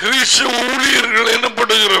 கிறிஸ்து ஊழியர்கள்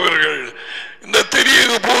எனப்படுகிறவர்கள், இந்த தெரிய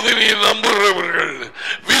போதனையை நம்புகிறவர்கள்,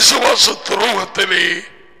 விசுவாச துரோகத்திலே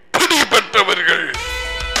பிடிபட்டவர்கள்.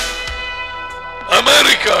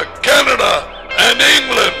 America, Canada and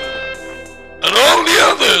England and all the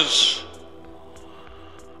others.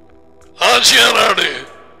 Asia நாடு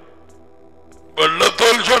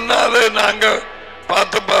வெள்ளத்தோல் சொன்னாலே நாங்க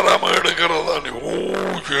பார்த்து பாராம எடுக்கிறதா? ஓ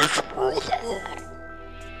yes brother,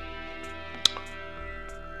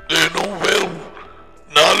 they know well.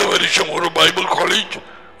 4 வருஷம் ஒரு பைபிள் காலேஜ்,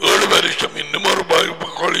 7 வருஷம் இன்னும் ஒரு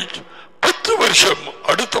பைபிள் காலேஜ், 10 வருஷம்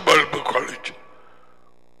அடுத்த பைபிள் காலேஜ்.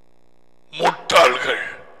 முட்டாள்கள்,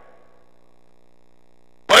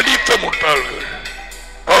 படித்த முட்டாள்கள்.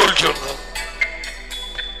 பவுல் சொன்னார்.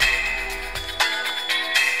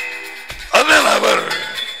 அதனால் அவர்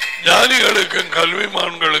ஞானிகளுக்கும்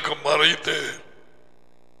கல்விமான்களுக்கும் மறைத்து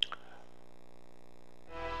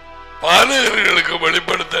பாலகர்களுக்கு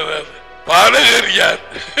வெளிப்படுத்தினார். பாலகர் யார்?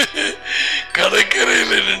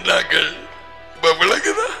 கடற்கரையில் நின்றார்கள். இப்ப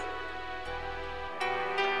விளக்குதா?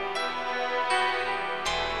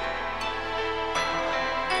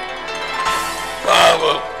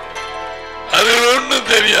 பாவம், அது ஒன்றும்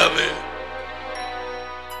தெரியாது.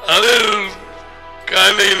 அது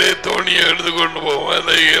காலையிலே தோணியை எடுத்துக்கொண்டு போவோம்,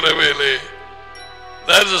 அதை இரவேலே.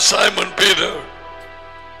 சைமன் பீட்டர்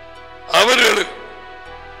அவர்களுக்கு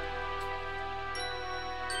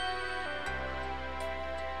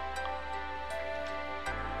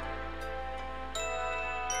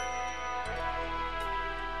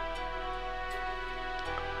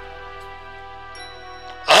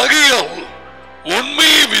ஆகையால்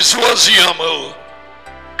உண்மையை விசுவாசியாமல்,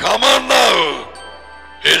 come on now,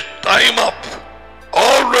 it's time up.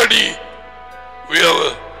 Already we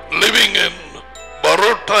are living in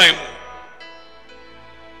borrowed time.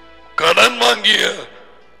 கடன் வாங்கிய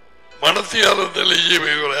மனத்தியாலத்தில்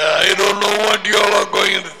I don't know what you all are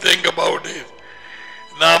going to think about it.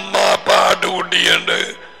 நம்ம அப்பா ஆட்டுக்குட்டி என்று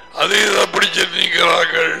அதை இதை பிடிச்சிட்டு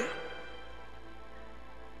நிற்கிறார்கள்.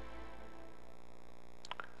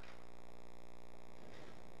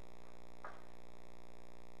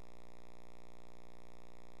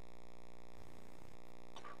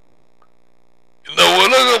 இந்த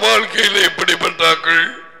உலக வாழ்க்கையில் எப்படிப்பட்டார்கள்,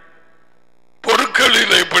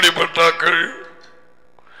 பொருட்களில் எப்படிப்பட்டார்கள்,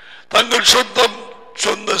 தங்கள்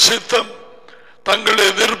சொந்த சித்தம், தங்கள்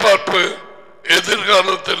எதிர்பார்ப்பு,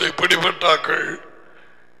 எதிர்காலத்தில் எப்படிப்பட்டார்கள்.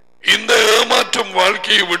 இந்த ஏமாற்றும்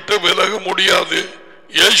வாழ்க்கையை விட்டு விலக முடியாது.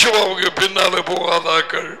 இயேசுவுக்கு பின்னாலே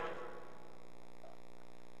போகாதாக்கள்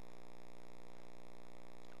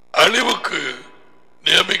அழிவுக்கு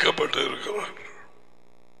நியமிக்கப்பட்டு இருக்கிறார்கள்.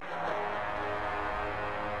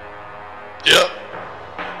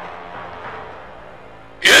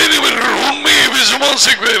 ஏன் இவர்கள் உண்மையை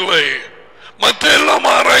விசுவாசிக்கவில்லை? மற்ற எல்லாம்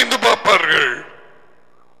ஆராய்ந்து பார்ப்பார்கள்.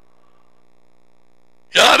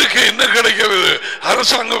 யாருக்கு என்ன கிடைக்கிறது,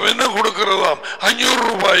 அரசாங்கம் என்ன கொடுக்கிறதாம், 500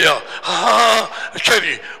 ரூபாயா,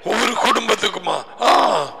 சரி ஒவ்வொரு குடும்பத்துக்குமா,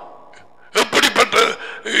 எப்படிப்பட்ட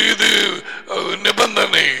இது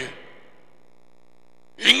நிபந்தனை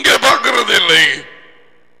இங்க பார்க்கிறது இல்லை,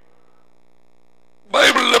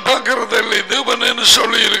 பைபிள்ல பார்க்கிறது இல்லை. தேவன் என்ன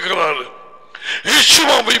சொல்லி இருக்கிறார்?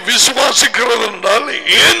 இயேசுவை விசுவாசிக்கிறது என்றால்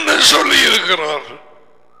என்ன சொல்லி இருக்கிறார்?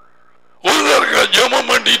 ஒரு ஜெபம்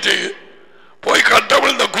பண்ணிட்டு போய்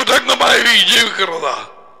கட்டவிழ்ந்த குரங்கமாயிரி ஜீவிக்கிறதா?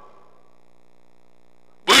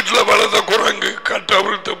 வீட்டில் வளர்ந்த குரங்கு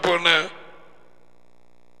கட்டவிழ்த்து போன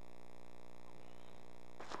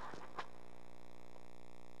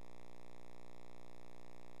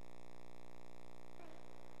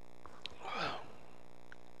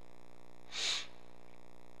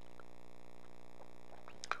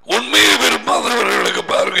உண்மையை விரும்பாதவர்களுக்கு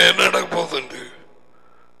பாருங்க என்ன நடக்க போகுது.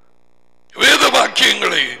 வேத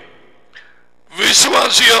வாக்கியங்களை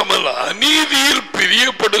விசுவாசியாமல் அநீதியில்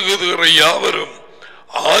பிரியப்படுகிற யாவரும்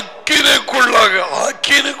ஆக்கினைக்குள்ளாக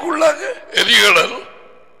எரிகடல்.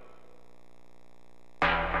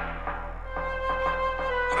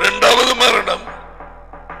 இரண்டாவது மரணம்.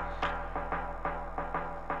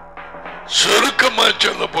 சுருக்கமா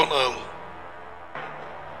சொல்ல போனால்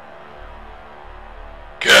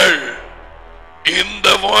கேள், இந்த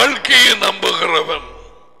வாழ்க்கையை நம்புகிறவன்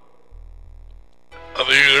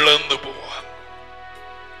அதை இழந்து போவான்.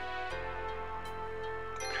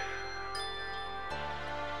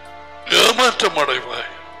 மாற்றம்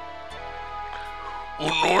அடைவாய்.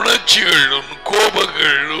 உன் உணர்ச்சிகள், உன்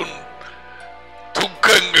கோபங்கள், உன்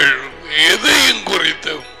துக்கங்கள் எதையும்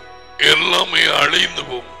குறித்து எல்லாமே அழிந்து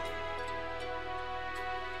போகும்.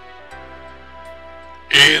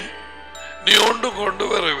 ஏன்? நீ ஒன்று கொண்டு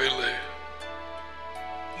வரவில்லை.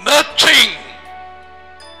 Nothing.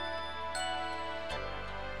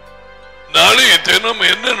 நாளைய தினம்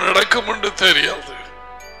என்ன நடக்கும் என்று தெரியாது.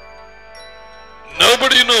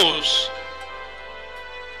 Nobody knows.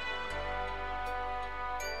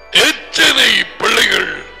 எத்தனை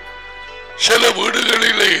பிள்ளைகள், சில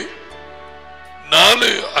வீடுகளிலே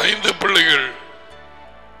 4-5 பிள்ளைகள்,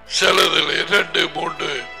 சிலதில்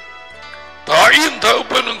 2-3 தாயும்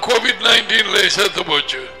தகப்பனும் COVID-19 செத்து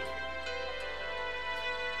போச்சு.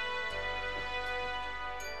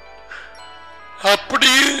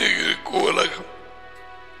 அப்படியே இருக்கு உலகம்.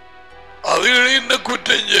 அதுகளை என்ன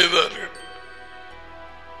குற்றம் செய்தார்கள்?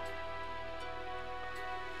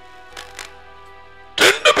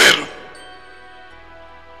 ரெண்டு பேரும்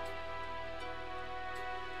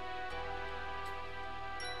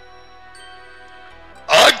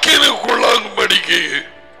ஆக்கினுக்குள்ளாகும்படிக்கு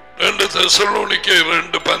 2 தெசலோனிக்கே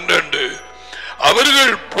 2:12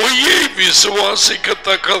 அவர்கள் பொய்யை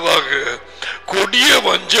விசுவாசிக்கத்தக்கதாக கொடிய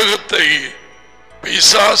வஞ்சகத்தை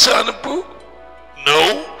பிசாசு அனுப்பு. நோ,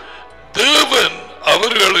 தேவன்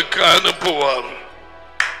அவர்களுக்கு அனுப்புவார்.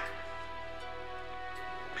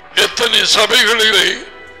 எத்தனை சபைகளிலே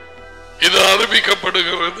இது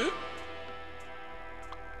அறிவிக்கப்படுகிறது?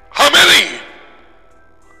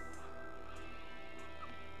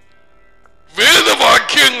 வேத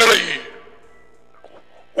வாக்கியங்களை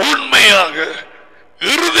உண்மையாக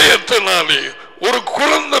இருதயத்தினாலே ஒரு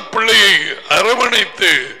குழந்தை பிள்ளையை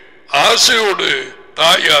அரவணைத்து ஆசையோடு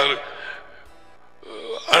தாயார்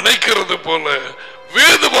அணைக்கிறது போல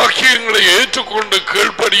வேத வாக்கியங்களை ஏற்றுக்கொண்டு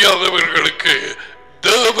கீழ்ப்படியாதவர்களுக்கு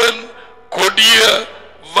தேவன் கொடிய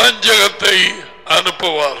வஞ்சகத்தை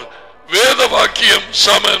அனுப்புவார். வேத வாக்கியம்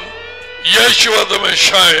சமன் யேசுவ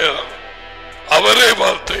மெஷியா, அவரே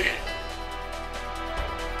வார்த்தை.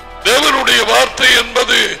 தேவனுடைய வார்த்தை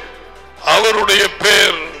என்பது அவருடைய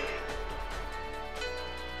பெயர்.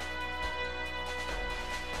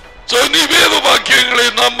 நீ வேத வாக்கியங்களை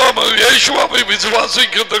நம்பாமல் யேசுவை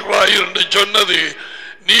விசுவாசிக்கிறாய் என்று சொன்னது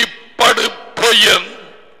நீ படு பொய்யன்,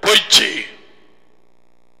 பொய்ச்சி.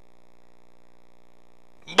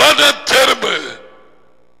 மன திரும்பு,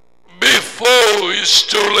 before it's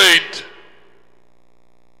too late.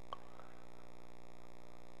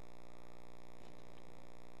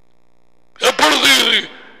 எப்பொழுது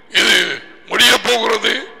இது முடிய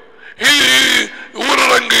போகிறது?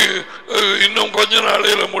 ஊரடங்கு இன்னும் கொஞ்ச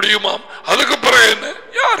நாளையில முடியுமாம். அதுக்கு பிறகு என்ன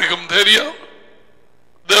யாருக்கும் தெரியாது.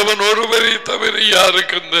 தேவன் ஒருவரை தவிர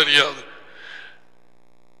யாருக்கும் தெரியாது.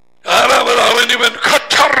 யாராவது அவன் இவன்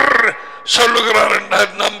கற்றர் சொல்லுகிறார்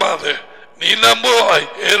என்றால் நம்பாது. நீ நம்புவாய்,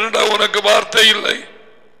 ஏனென்றா உனக்கு வார்த்தை இல்லை.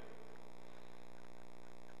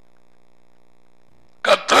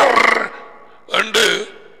 கற்றர் என்று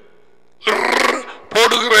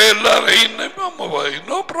போடுகிற எல்லாரையும் நம்புவாய்.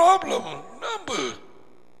 நோ ப்ராப்ளம், நம்பு.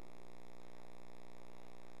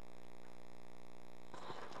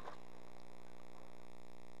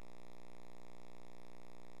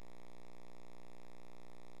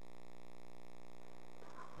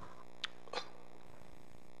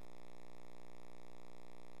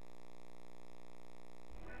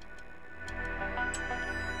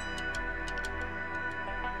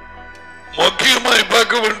 முக்கியமாய்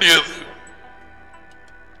பார்க்க வேண்டியது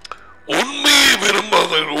உண்மையை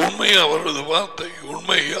விரும்பாதவர். உண்மை அவரது வார்த்தை,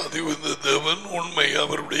 உண்மை அதிவிந்த தேவன், உண்மை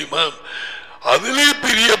அவருடைய மனம். அதிலே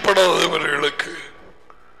பிரியப்படாதவர்களுக்கு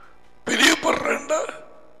பிரியப்படுறா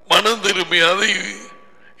மனம் திரும்பி அதை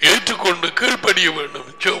ஏற்றுக்கொண்டு கீழ்ப்படிய வேண்டும்.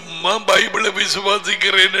 சும்மா பைபிளை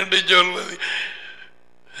விசுவாசிக்கிறேன் என்று சொல்வது.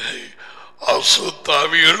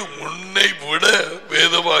 அசுத்தாவிகள் உன்னை விட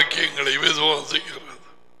வேத வாக்கியங்களை விசுவாசிக்கிறது.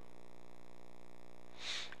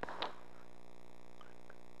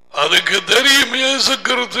 அதுக்கு தெரியும் இயேசு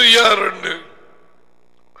கிறிஸ்து யார் என்று.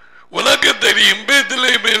 உனக்கு தெரியும்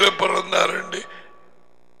பெத்லகேமிலே பிறந்தார் என்று.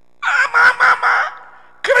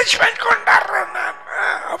 கிறிஸ்மஸ் கொண்டாடுறேன் நான்,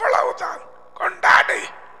 அவ்வளவுதான். கொண்டாடு,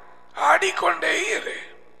 ஆடிக்கொண்டே இரு.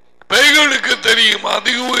 பேய்களுக்கு தெரியும்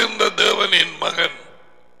அதி உயர்ந்த தேவனின் மகன்.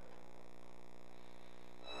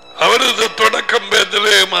 அவரது தொடக்கம்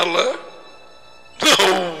பெத்லகேம் அல்ல. No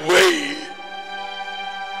way.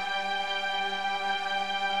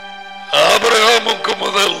 ஆபிரகாமுக்கு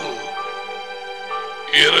முதல்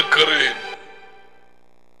இருக்கிறேன்.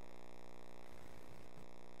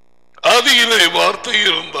 ஆதியிலே வார்த்தை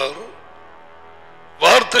இருந்தார்,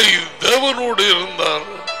 வார்த்தை தேவனோடு இருந்தார்,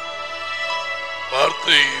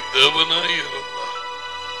 வார்த்தை தேவனாய் இருந்தார்.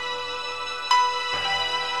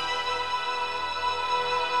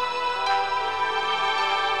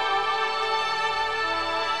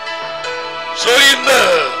 இந்த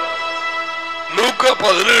லூக்கா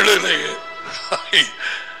 17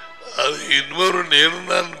 அது இன்னொரு நேரம்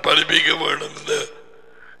தான் படிப்பிக்க வேண்டும். இந்த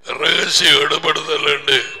ரகசிய இடப்படுதல்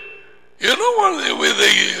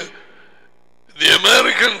the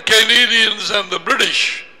American Canadians and the British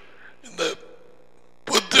இந்த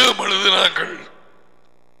புத்தகம் எழுதினாக்கள்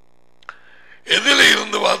எதில்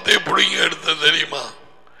இருந்து வார்த்தையை புடிங்க எடுத்த தெரியுமா?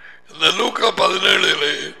 இந்த லூக்கா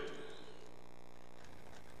 17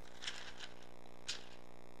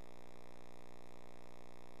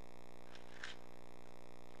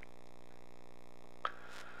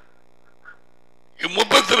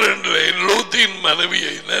 32 லோத்தின்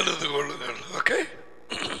மனைவியை நினைத்து கொள்ளுங்கள். ஓகே,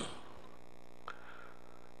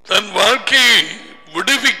 தன் வாழ்க்கையை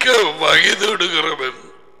விடுவிக்க வகை தேடுகிறவன்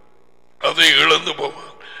அதை இழந்து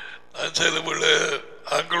போவான். நான் செய்த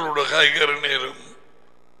ஆக்களோட காய்கறி நேரம்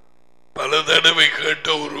பல தடவை கேட்ட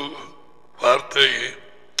ஒரு வார்த்தை,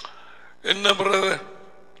 என்ன பிரதர்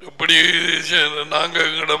இப்படி நாங்க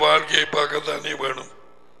எங்களோட வாழ்க்கையை பார்க்கத்தானே வேணும்,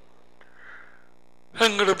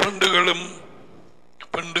 எங்களோட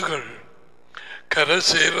பண்டுகள் கரை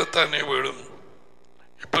சேரத்தானே வேணும்.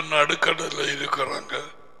 இப்ப நடுக்கடல இருக்கிறாங்க,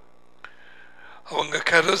 அவங்க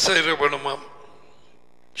கரை சேர வேணுமாம்.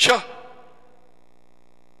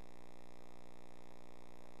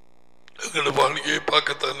 எங்களோட வாழ்க்கையை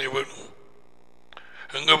பார்க்கத்தானே வேணும்,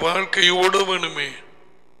 எங்க வாழ்க்கையோட வேணுமே.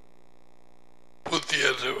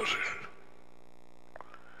 புத்தியற்றவர்கள்,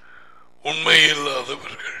 உண்மை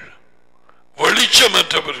இல்லாதவர்கள்,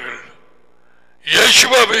 வெளிச்சமற்றவர்கள்,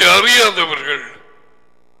 இயேசுவை அறியாதவர்கள்,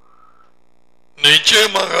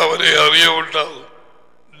 நிச்சயமாக அவரை அறியவிட்டால்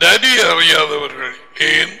டேடியை அறியாதவர்கள்.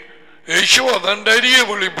 ஏன்? இயேசுவா தான் டேடியை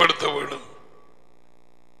வெளிப்படுத்த வேண்டும்.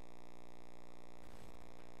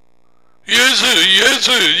 இயேசு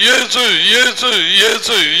இயேசு இயேசு இயேசு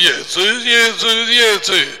இயேசு இயேசு இயேசு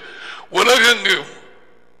இயேசு உலகெங்கும்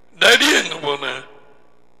டேடி எங்க போன?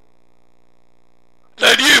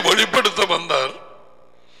 டேடியை வெளிப்படுத்த வந்தார்.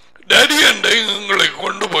 டேடி எண்டை எங்களை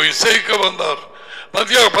கொண்டு போய் சேர்க்க வந்தார்.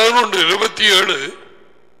 மத்திய 11:27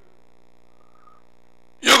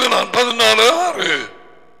 யோகனான் 14:6.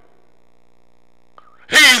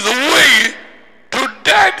 He is the way to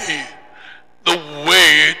Daddy, the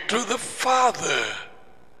way to the Father.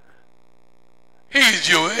 He is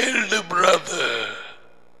your elder brother.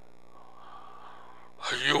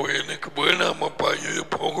 ஐயோ, எனக்கு வேணாமப்பா, இது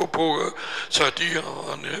போக போக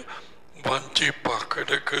சரியான வஞ்சிப்பா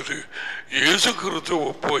கிடக்குது. இயேசு கிறிஸ்துவ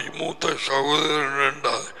போய் மூத்த சகோதரன்,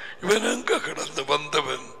 இவன் எங்க கிடந்து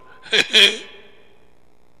வந்தவன்?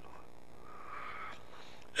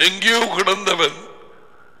 எங்கேயோ கிடந்தவன்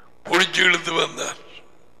பிடிச்சு இழுத்து வந்தார்.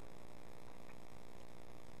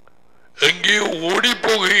 எங்கேயோ ஓடி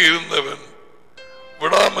போக இருந்தவன்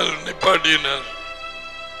விடாமல் நிப்பாட்டினார்.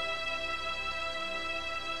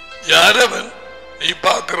 யாரவன்? நீ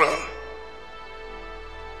பார்க்கிறாள்.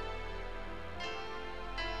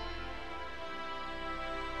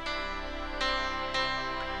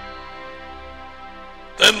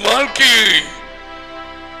 தன் வாழ்க்கையை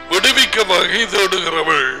விடுவிக்க வகை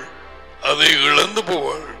தேடுகிறவள் அதை இழந்து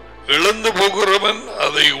போவாள். இழந்து போகிறவன்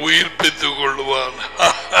அதை உயிர்ப்பித்துக் கொள்வான்.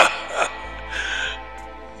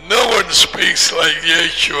 No one speaks like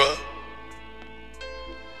Yeshua.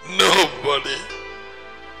 Nobody.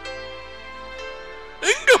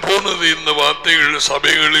 எங்க போனது இந்த வார்த்தைகள்?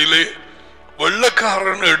 சபைகளிலே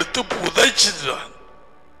வெள்ளக்காரன் எடுத்து புதைச்சுதான்.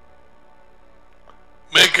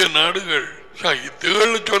 மேற்க நாடுகள்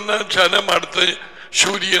இதுகள் சொன்ன சனம் அடுத்த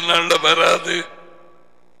சூரிய நாள்ல வராது.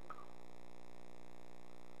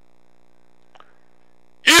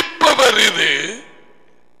 இப்ப வருது.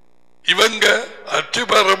 இவங்க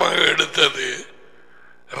அச்சுபரமாக எடுத்தது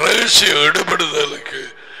ரகசிய எடுபடுதலுக்கு.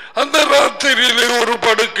 அந்த ராத்திரியிலே ஒரு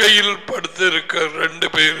படுக்கையில் படுத்திருக்க 2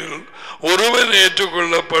 பேரில் ஒருவன்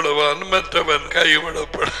ஏற்றுக்கொள்ளப்படுவான், மற்றவன்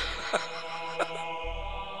கைவிடப்பட.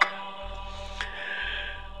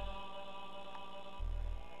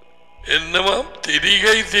 என்னவாம்?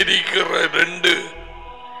 திரிகை திரிக்கிற 2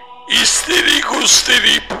 இஸ்திரி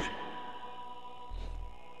குஸ்திரி.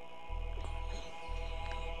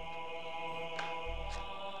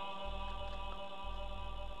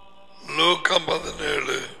 லூக்கா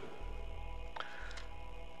 17.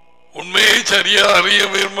 உண்மையை சரியா அறிய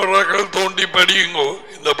விரும்புகிறார்கள், தோண்டி படியுங்கோ.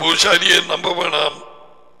 இந்த பூசாரியை நம்ப வேணாம்.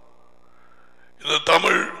 இந்த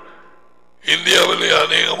தமிழ் இந்தியாவிலே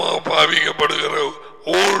அநேகமாக பாவிக்கப்படுகிற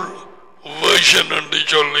ஓல்ட் வெர்ஷன் என்று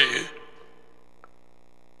சொல்லி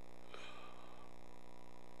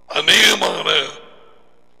அநேகமான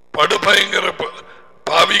படுபயங்கர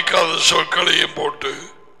பாவிக்காத சொற்களையும் போட்டு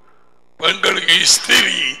பெண்களுக்கு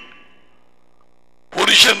ஸ்திரீ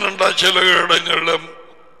புருஷன் என்றா சில இடங்கள்ல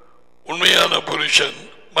உண்மையான புருஷன்,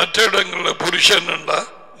 மற்ற இடங்கள்ல புருஷன் என்றா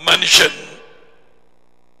மனுஷன்.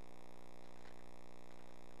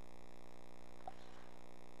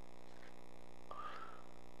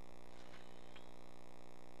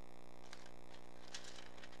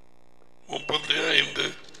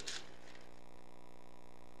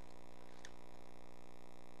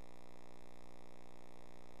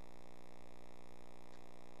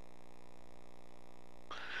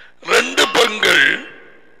 ரெண்டு பெண்கள்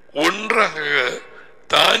ஒன்றாக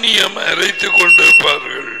தானியம் அரைத்துக்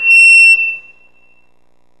கொண்டிருப்பார்கள்.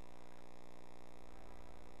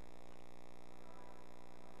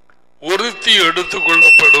 ஒருத்தி எடுத்துக்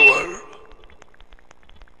கொள்ளப்படுவாள்,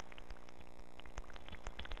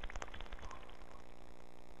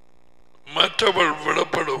 மற்றவள்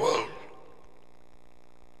விடப்படுவாள்.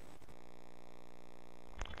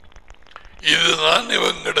 இதுதான்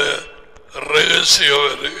இவங்கட ரகசிய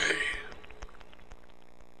வருகை.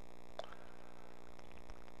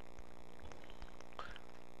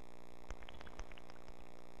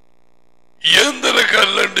 இயந்திர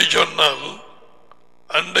கல்லண்டு சொன்னால்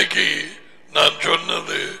அன்றைக்கு நான்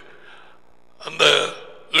சொன்னது அந்த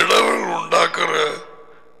இடர்கள் உண்டாக்குற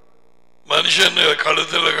மனுஷன்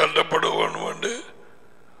கழுத்தில் கண்டப்படுவோம்.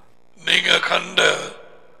 நீங்க கண்ட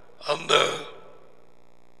அந்த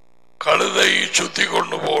கழுதை சுத்தி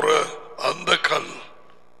கொண்டு போற அந்த கல்,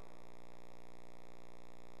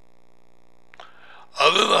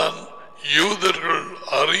 அதுதான் யூதர்கள்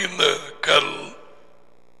அறிந்த கல்.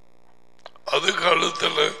 அது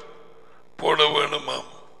கழுத்தில் போட வேணுமாம்.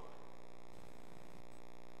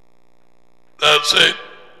 That's it.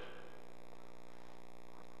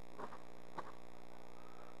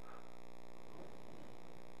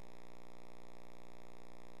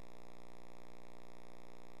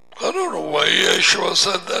 I don't know why Yeshua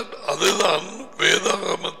said that. அதுதான்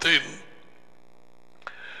வேதாகமத்தின்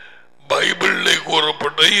பைபிளிலே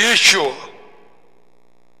கூறப்பட்ட இயேசுவா.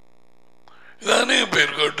 இதானே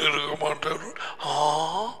பேர் கேட்டு இருக்க மாட்டார்கள்.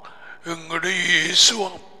 எங்களுடைய இயேசு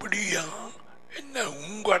அப்படியா? என்ன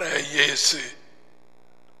உங்களோட இயேசு?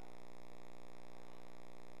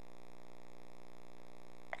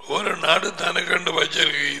 ஒரு நாடு தானே கண்டு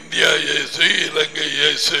வச்சிருக்கு. இந்தியா இயேசு, இலங்கை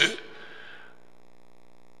இயேசு,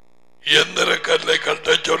 எந்திர கல்லை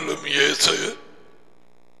கட்ட சொல்லும் இயேசு,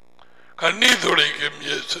 கண்ணீர் துடைக்கும்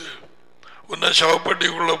இயேசு, உன்னை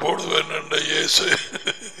சவப்பட்டிக்குள்ள போடுவேன் என்ற இயேசு.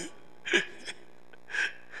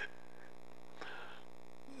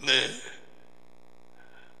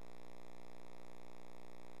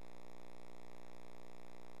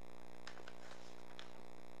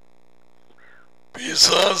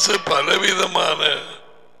 பிசாசு பலவிதமான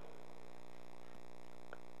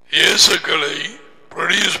இயேசுக்களை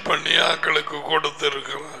ப்ரொடியூஸ் பண்ணி ஆக்களுக்கு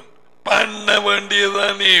கொடுத்திருக்கிறான். பண்ண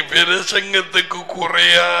வேண்டியதானே, பிரசங்கத்துக்கு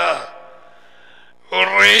குறையா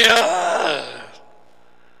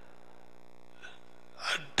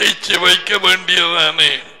அடிச்சு வைக்க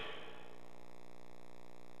வேண்டியதானே.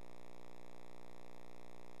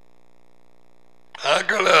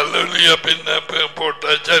 ஆக்களை அல்லையா பின்ன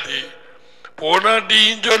போட்டா சரி,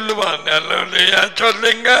 போனாட்டியும் சொல்லுவான். அல்லையா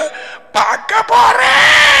சொல்லுங்க, பார்க்க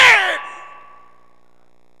போறேன்.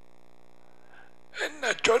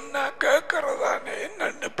 என்ன சொன்னா கேட்கறதானே,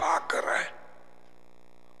 என்னன்னு பாக்குற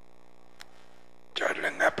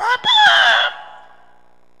சொல்லுங்க பாப்பா.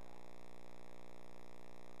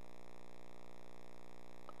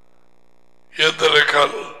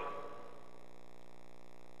 எதிர்கால்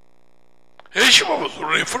Yeshua was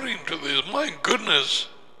referring to this. My goodness,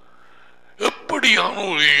 எப்படியான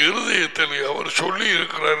ஒரு இருதயத்தில் அவர் சொல்லி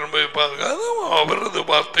இருக்கிறார் என்பதை பாருங்க. அதுவும் அவரது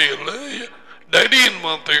வார்த்தைகள், டடியின்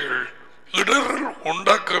வார்த்தைகள். இடர்கள்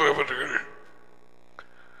உண்டாக்குறவர்கள்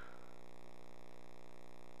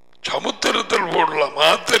சமுத்திரத்தில் போடலாம்,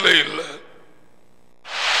 ஆத்தில இல்லை.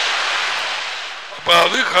 அப்ப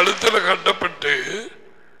அது கழுத்துல கட்டப்பட்டு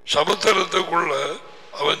சமுத்திரத்துக்குள்ள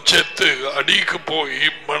அவன் செத்து அடிக்கு போய்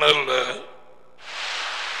மணல்ல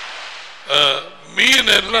மீன்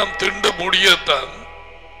எல்லாம் திண்டு முடியத்தான்.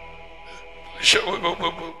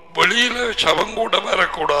 வெளியில சவம் கூட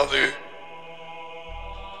வரக்கூடாது.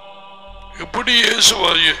 இப்படி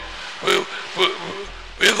இயேசுவாய்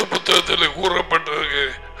வேத புத்தகத்தில் கூறப்பட்டிருக்கு.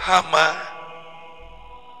 ஆமா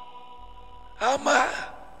ஆமா,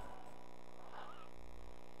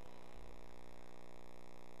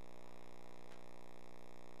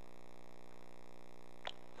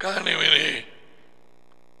 காணிவினி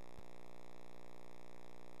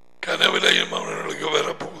கனவிலையும் அவர்களுக்கு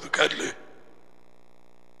வரப்போகுது.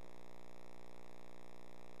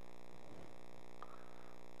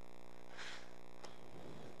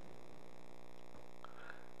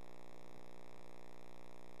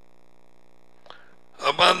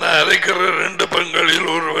 அப்ப அந்த அரைக்கிற ரெண்டு பெண்களில்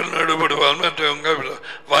ஒருவன் நடுபடுவான், மற்றவங்க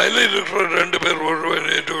வயலில் இருக்கிற ரெண்டு பேர் ஒருவன்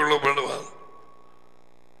ஏற்றுக்கொள்ளப்படுவான்,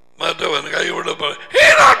 மற்றவன் கைவிடப்பட.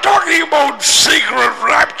 He's not talking about secret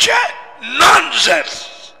rapture. Nonsense.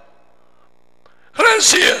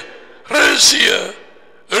 ரகசிய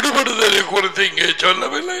எடுபடுதலை குறித்து இங்கே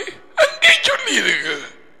சொல்லவில்லை, அங்கே சொல்லி இருக்கு.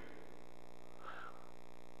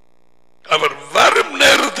 அவர் வரும்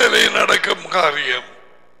நேரத்திலே நடக்கும் காரியம்,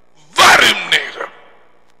 வரும் நேரம்.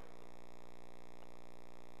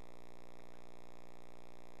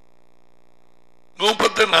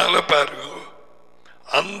 முப்பத்தி நாலு பாருங்க.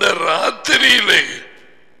 அந்த ராத்திரியிலே,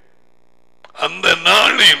 அந்த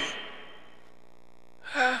நாளில்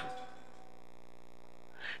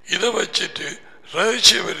இதை வச்சுட்டு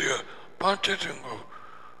ரகசிய வரிய பாட்டுங்க.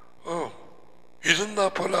 ஓ, இருந்தா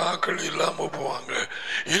போல ஆக்கள் இல்லாம போவாங்க,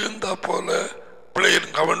 இருந்தா போல பிளேன்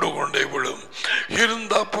கவண்டு கொண்டே விழும்,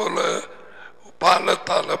 இருந்தா போல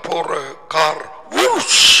பாலத்தால போற கார்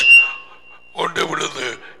கொண்டு விழுது.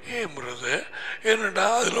 ஏன் விழுது? என்னடா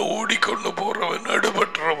அதுல ஓடிக்கொண்டு போறவன்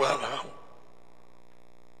நடுபட்டுறவானா?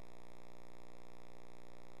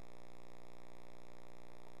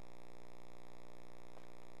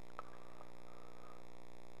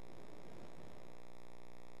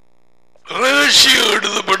 ரகசிய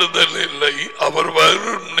எழுதப்படுதல் இல்லை. அவர்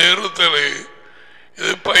வரும் நேரத்திலே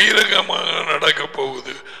இது பகிரங்கமாக நடக்க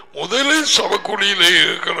போகுது. முதலில் சவக்குழியிலே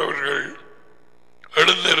இருக்கிறவர்கள்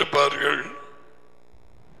எழுந்திருப்பார்கள்.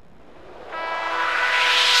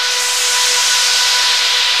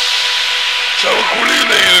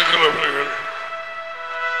 சவக்குழியிலே இருக்கிறவர்கள்,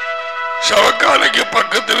 சவக்காலைக்கு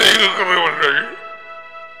பக்கத்திலே இருக்கிறவர்கள்,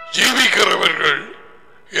 ஜீவிக்கிறவர்கள்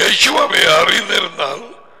இயேசுவை அறிந்திருந்தால்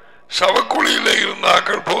சவக்குழியில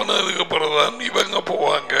இருந்தாக்கள் போனதுக்கு பிறகுதான் இவங்க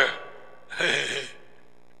போவாங்க.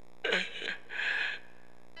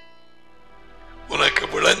 உனக்கு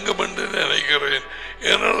விளங்கும் என்று நினைக்கிறேன்.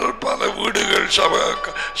 ஏனால் பல வீடுகள்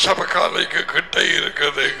சபக்காலைக்கு கிட்ட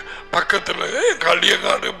இருக்குது. பக்கத்தில்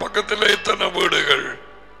களியங்காடு பக்கத்தில் எத்தனை வீடுகள்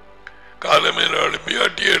காலமேல அழுப்பி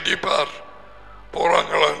அட்டி அட்டிப்பார்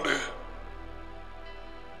போறாங்களாண்டு.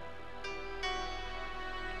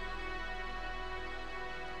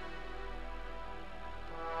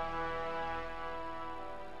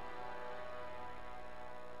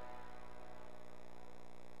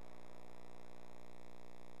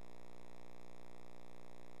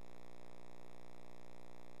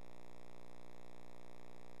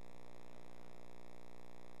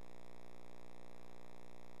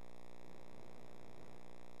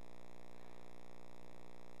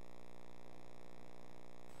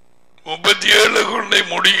 கொண்டை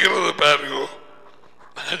முடிக்கிறது பாருங்க.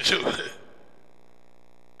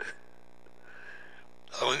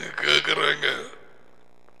 அவங்க கேட்கிறாங்க,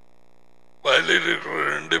 வயலில் இருக்கிற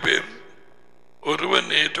ரெண்டு பேர், ஒருவன்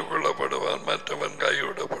ஏற்றுக்கொள்ளப்படுவான், மற்றவன்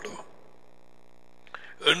கைவிடப்படுவான்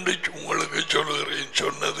என்று உங்களுக்கு சொல்லுகிறேன்.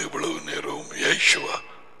 சொன்னது இவ்வளவு நேரம் யேசுவா.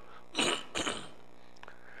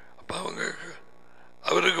 அப்ப அவங்க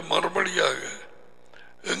அவருக்கு மறுபடியாக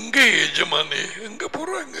எங்கே எஜமானே எங்க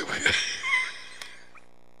போறாங்க?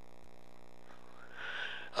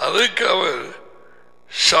 அதுக்கு அவர்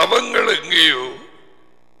சவங்கள் எங்கேயோ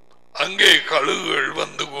அங்கே கழுகுகள்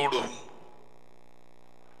வந்து கூடும்.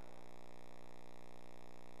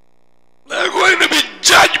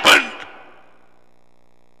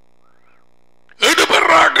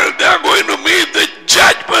 எடுபடுறார்கள். They are going to meet the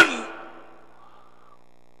judgment.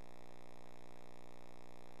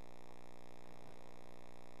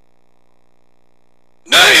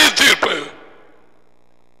 தீர்ப்பு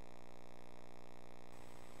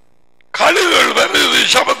கழுகுகள் வருது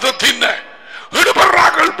சபத்தை தின்ன.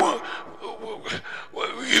 எடுபடுறார்கள்.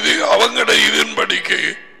 இது அவங்கட இதன்படிக்கு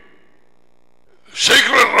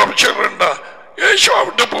சீக்கிரம் ரப்சர்ண்டா ஏசுவா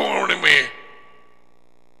விட்டு போகணுமே.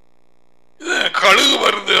 கழுகு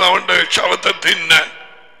வருது அவன் சவத்தை தின்ன.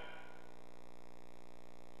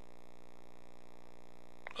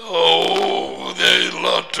 Oh, there is a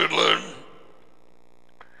lot to learn.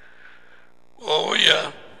 Oh yeah.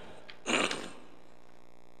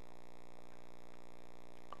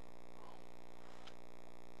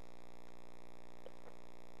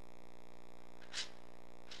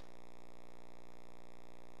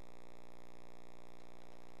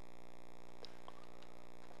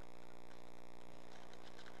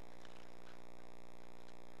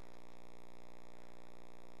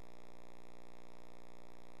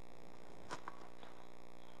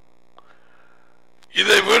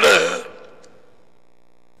 இதை விட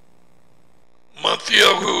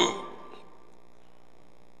மத்தியாகு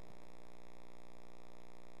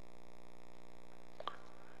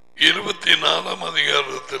 24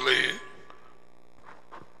 அதிகாரத்திலே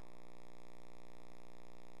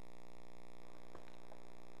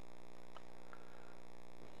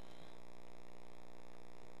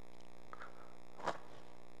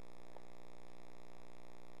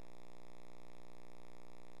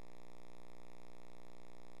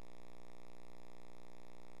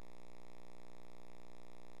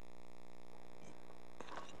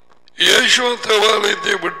இயேசு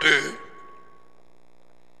தேவாலயத்தை விட்டு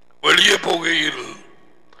வெளியே போகையில்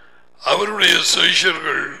அவருடைய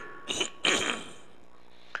சீஷர்கள்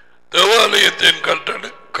தேவாலயத்தின்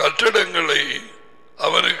கட்டடங்களை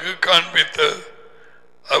அவருக்கு காண்பித்த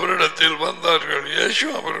அவரிடத்தில் வந்தார்கள். இயேசு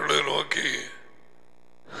அவர்களை நோக்கி,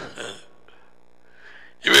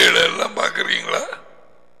 இவைகளெல்லாம் பார்க்கிறீங்களா?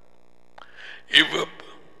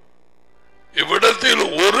 இவ்விடத்தில்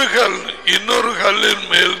ஒரு கல் இன்னொரு கல்லின்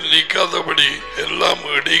மேல் நீக்காதபடி எல்லாம்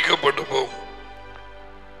இடிக்கப்பட்டு போகும்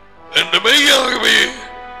என்று மெய்யாகவே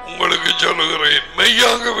உங்களுக்கு சொல்லுகிறேன்,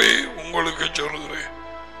 மெய்யாகவே உங்களுக்கு சொல்லுகிறேன்.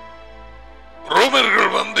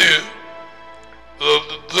 ரோமர்கள் வந்து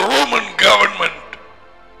ரோமன் கவர்மெண்ட்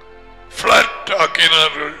பிளாட்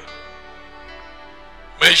ஆக்கினார்கள்.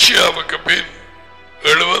 மெஷியாவுக்கு பின்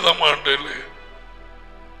 70ஆம் ஆண்டில்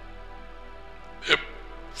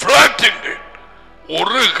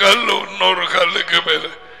ஒரு கல் இன்னொரு கல்லுக்கு மேல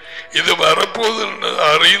இது வரப்போது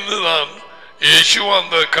அறிந்துதான் இயேசு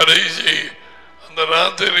அந்த கடைசி அந்த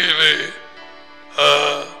ராத்திரியிலே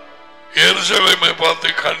எருசலேமை பார்த்து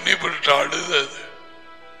கண்ணி விட்டு அழுதது.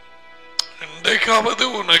 இன்றைக்காவது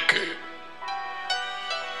உனக்கு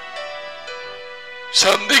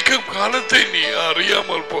சந்திக்கும் காலத்தை நீ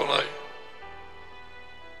அறியாமல் போனாய்.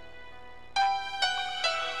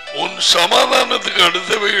 உன் சமாதானத்துக்கு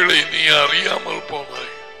அடுத்தவைகளை நீ அறியாமல்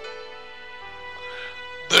போனாய்.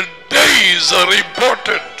 The days are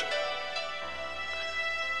important.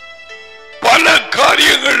 பல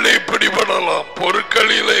காரியங்களிலே பிடிபடலாம்.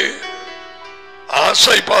 பொருட்களிலே,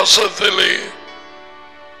 ஆசை பாசத்திலே,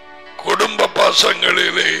 குடும்ப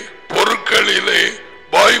பாசங்களிலே, பொருட்களிலே,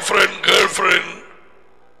 பாய் ஃப்ரெண்ட் கேர்ள் ஃப்ரெண்ட்,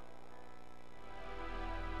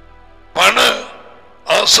 பண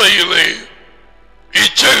ஆசையிலே,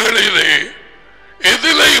 இச்சைகளிலே,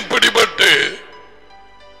 எதிலையும் பிடிபட்டு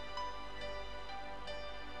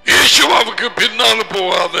இயேசுவுக்கு பின்னால்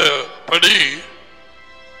போகாதபடி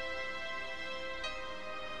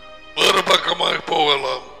வேறு பக்கமாக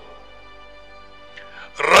போகலாம்.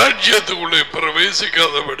 ராஜ்யத்துக்குள்ளே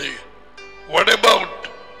பிரவேசிக்காதபடி. What about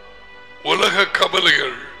உலக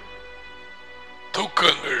கவலைகள்,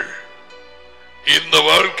 துக்கங்கள், இந்த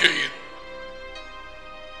வாழ்க்கையின்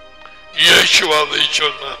இயேசுவாதை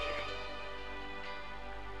சொன்னார்.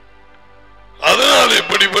 அதனால்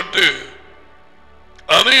இப்படிப்பட்டு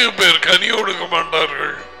அநேக பேர் கனி கொடுக்க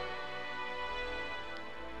மாட்டார்கள்.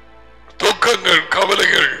 துக்கங்கள்,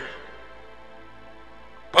 கவலைகள்,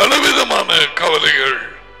 பலவிதமான கவலைகள்.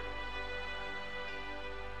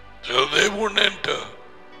 So they won't enter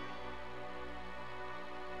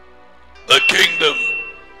the kingdom.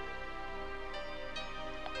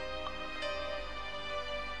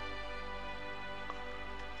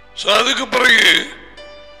 அதுக்கு பிறகு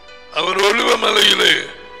அவர் ஒலிவமலையிலே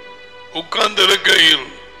உட்கார்ந்திருக்கையில்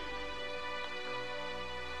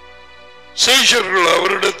சீஷர்கள்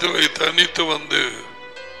அவரிடத்திலே தனித்து வந்து,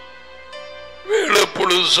 வேளை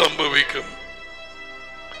பொழுது சம்பவிக்கும்,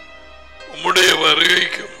 உம்முடைய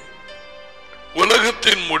வருகைக்கும்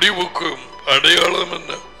உலகத்தின் முடிவுக்கும் அடையாளம்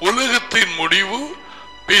என்ன? உலகத்தின் முடிவு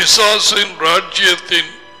பிசாசின்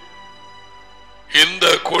ராஜ்யத்தின் இந்த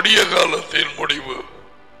கொடிய காலத்தின் முடிவு,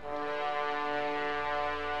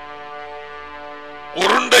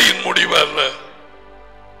 உருண்டையின் முடிவு அல்ல.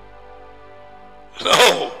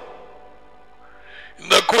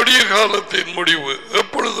 இந்த கொடிய காலத்தின் முடிவு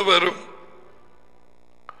எப்பொழுது வரும்?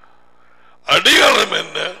 அடையாளம்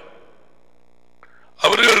என்ன?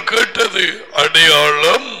 அவர்கள் கேட்டது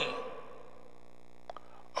அடையாளம்.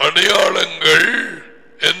 அடையாளங்கள்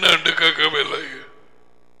என்ன என்று கேட்கவில்லை.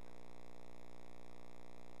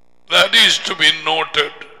 That is to be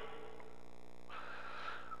noted.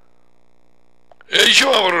 இயேசு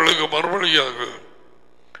அவர்களுக்கு மறுபடியாக,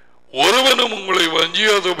 ஒருவனும் உங்களை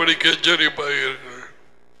வஞ்சியாதபடிக்கு எச்சரிப்பாயிருங்கள்.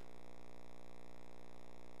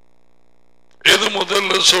 எது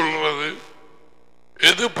முதல்ல சொல்றது,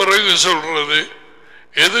 எது பிறகு சொல்றது,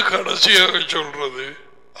 எது கடைசியாக சொல்றது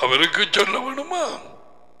அவருக்கு சொல்ல வேணுமா?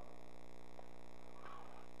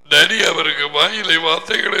 டேடி அவருக்கு வாயிலை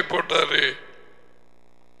வார்த்தைகளை போட்டாரு.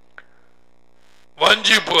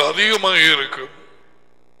 வஞ்சிப்பு அதிகமாக இருக்கும்.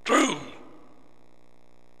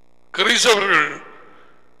 கிறிஸ்தவர்கள்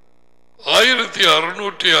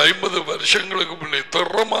 1650 வருஷங்களுக்கு முன்னே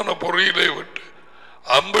தரமான பொறியிலே விட்டு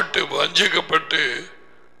அம்பிட்டு வஞ்சிக்கப்பட்டு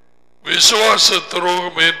விசுவாச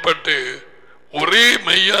துரோகம் ஏற்பட்டு ஒரே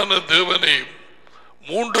மெய்யான தேவனை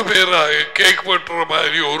 3 பேராக கேக் வெட்டுற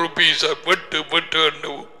மாதிரி ஒரு பீஸா வெட்டு வெட்டு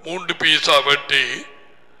 3 பீஸா வெட்டி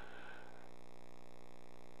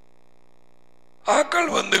ஆக்கள்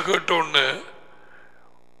வந்து கேட்டோன்னு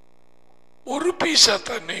ஒரு பீஸா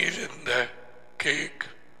தண்ணி இருந்த கேக்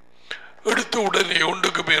எடுத்து உடனே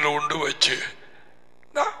ஒன்றுக்கு மேல ஒன்று வச்சு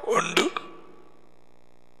ஒன்று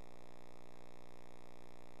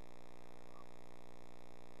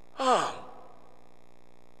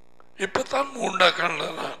இப்பதான் உண்டாக்கல.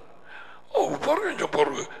 கொஞ்சம்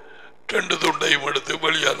பொருள் 2 துண்டையும் எடுத்து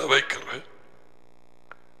வெளியால வைக்கிறேன்.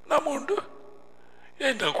 நம்ம உண்டு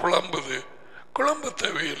என்ன குழம்புது, குழம்பு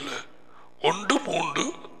தேவையில்லை. 1 3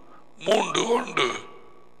 3 1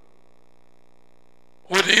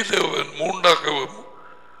 ஒரே தேவன் 3ஆகவும்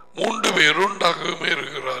 3 பேர் உண்டாகவும்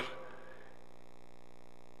இருக்கிறார்.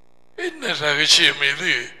 என்ன ரகசியம்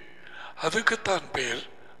இது? அதுக்குத்தான் பேர்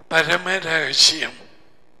பரம ரகசியம்.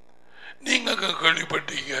 நீங்க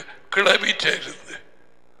கேள்விப்பட்டீங்க கிளவிட்ட இருந்து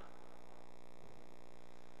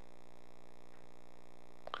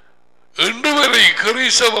இன்று வரை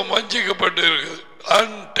கிறிஸ்தவம் வஞ்சிக்கப்பட்டிருக்கு.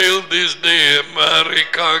 Until this day,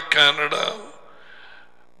 America, Canada,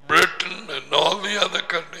 Britain and all the other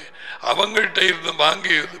countries, அவங்கள்ட்ட இருந்து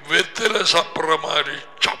வாங்கி வெத்தில சாப்பிட்ற மாதிரி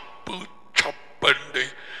சப்பு சப்பண்டு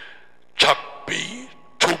சப்பி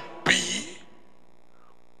துப்பி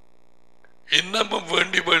இன்னமும்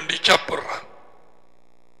வேண்டி வேண்டி சாப்பிட்றான்.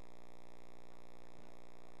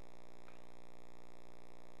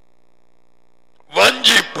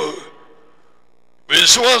 வஞ்சிப்பு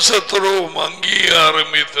விசுவாசத்துறவும் அங்கேயே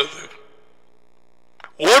ஆரம்பித்தது.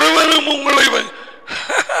 ஒருவரும் உங்களை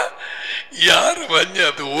யாரு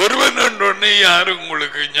வஞ்சாது? ஒருவன் ஒன்றே யாரு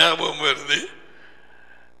உங்களுக்கு ஞாபகம் வருது?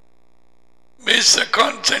 மிஸ்டர்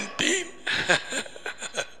கான்ஸ்டன்டீன்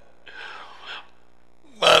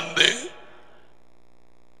வந்து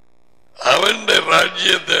அவன்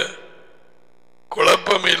ராஜ்யத்தை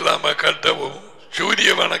குழப்பம் இல்லாம கட்டவும் சூரிய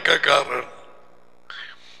வணக்கக்காரன்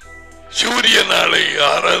சூரிய நாளை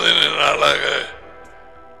ஆராதனை நாளாக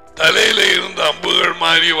தலையில இருந்த அம்புகள்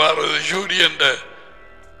மாறி வாரது சூரியன்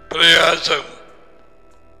பிரயாசம்.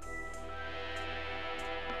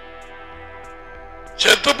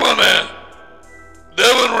 செத்து போன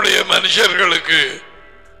தேவனுடைய மனுஷர்களுக்கு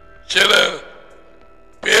சில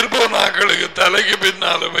பேர் போனாக்களுக்கு தலைக்கு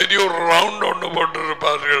பின்னால பெரிய ஒரு ரவுண்ட் ஒன்று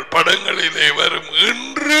போட்டிருப்பார்கள். படங்களிலே வரும்.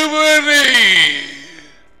 இன்று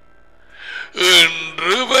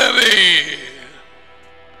வரை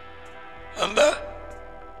அந்த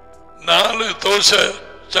 4 தோசை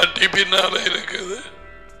சட்டி பின்னால இருக்குது.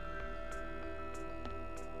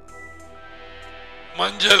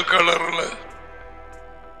 மஞ்சள் கலர்ல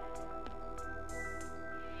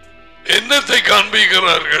என்னத்தை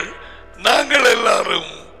காண்பிக்கிறார்கள்? நாங்கள்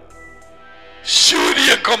எல்லாரும்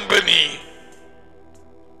சூரிய company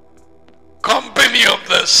of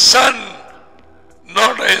the Sun,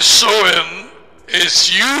 not SON,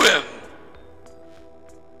 SUN.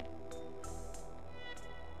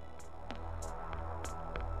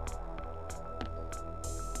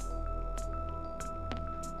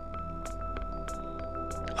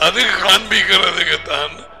 அது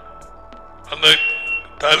காண்பிக்கிறதுக்குத்தான் அந்த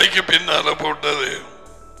தலைக்கு பின்னால போட்டது.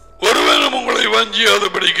 ஒருவனும் உங்களை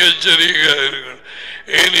வஞ்சியாதபடிக்க எச்சரிக்கையாயிருங்கள்.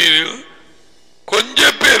 ஏனெனில் கொஞ்ச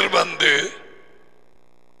பேர் வந்து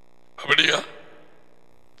அப்படியா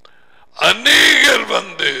அநேகர்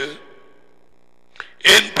வந்து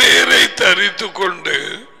என் பெயரை தரித்து கொண்டு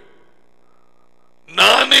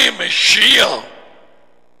நானே மெஷியா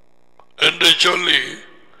என்று சொல்லி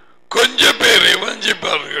கொஞ்ச பேரை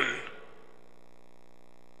வஞ்சிப்பார்கள்.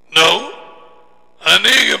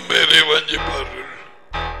 அநேகம் பேரை வஞ்சிப்பார்கள்.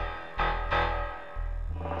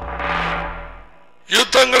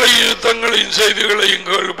 யுத்தங்களின் செய்திகளையும்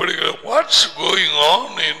கேள்விப்படுகிறோம். What's going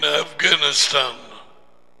on in Afghanistan?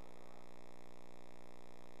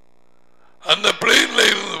 அந்த பிளேன்ல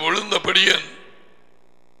இருந்து விழுந்தபடியன்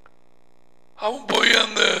அவன் போய்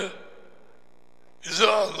அந்த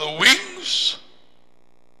விங்ஸ்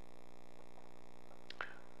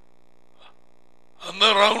அந்த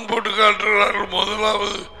ரவுண்ட் போட்டு காட்டுறார்கள்.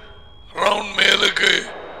 முதலாவது ரவுண்ட் மேலுக்கு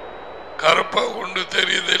கருப்பா கொண்டு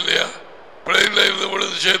தெரியுது இல்லையா? பிளேன்ல இருந்து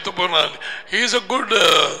விழுந்து சேர்த்து போனான். He is a good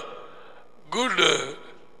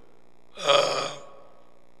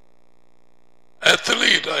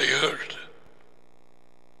athlete, I heard.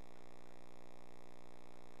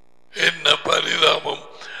 என்ன பரிதாபம்!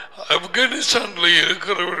 ஆப்கானிஸ்தான்ல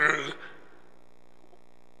இருக்கிறவர்கள்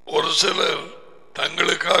ஒரு சிலர்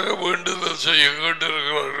தங்களுக்காக வேண்டுதல் செய்ய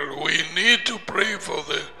கேட்டிருக்கிறார்கள். We need to pray for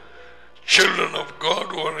the children of God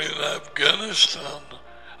who are in Afghanistan.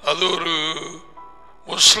 அது ஒரு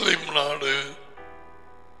முஸ்லிம் நாடு.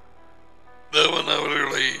 தேவன்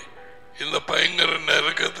அவர்களை இந்த பயங்கர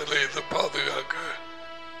நெருக்கத்தில் இது பாதுகாக்க.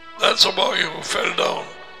 That's a boy who fell down.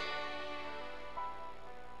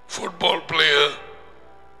 Football player.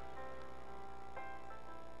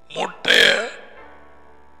 முட்டைய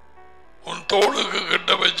தோளுக்கு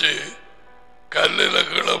கிட்ட வச்சு கல்லில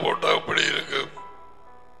கீழே போட்டா அப்படி இருக்கு.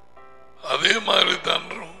 அதே மாதிரி தான்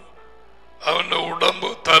அவன் உடம்பு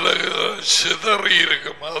தலை சிதறி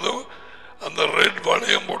இருக்கும். அதுவும் அந்த ரெட்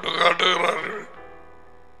வளையம் போட்டு காட்டுகிறார்கள்.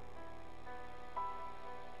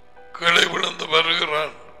 கீழே விழுந்து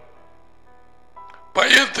வருகிறான்.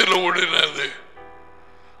 பயத்தில் ஓடினது.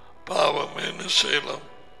 பாவம், என்ன செய்யலாம்?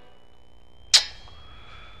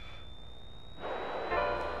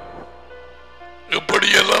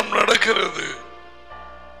 எப்படியெல்லாம் நடக்கிறது?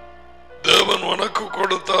 தேவன் உனக்கு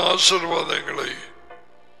கொடுத்த ஆசீர்வாதங்களை,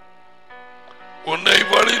 உன்னை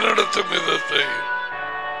வழி நடத்தும் விதத்தை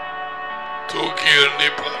தூக்கி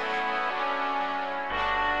எண்ணிப்பார்.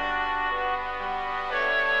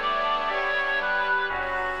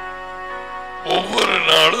 ஒவ்வொரு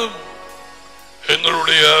நாளும்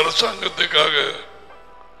எங்களுடைய அரசாங்கத்துக்காக,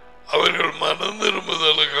 அவர்கள் மனம்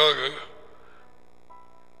திரும்புதலுக்காக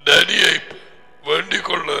டேடியை வேண்டிக்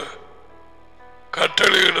கொள்ள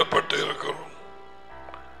கட்டளையிடப்பட்டு இருக்கிறோம்.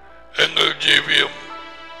 எங்கள் ஜீவியம்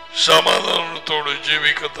சமாதானத்தோடு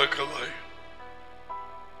ஜீவிக்கத்தக்கதாய்.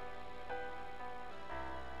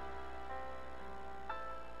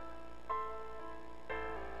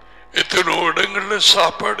 எத்தனை இடங்களில்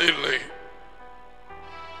சாப்பாடு இல்லை.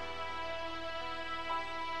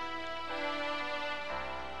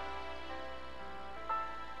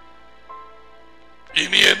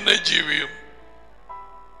 இனி என்ன ஜீவியம்?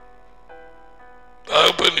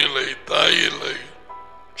 தகப்பன் இல்லை, தாய் இல்லை,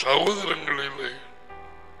 சகோதரங்கள் இல்லை,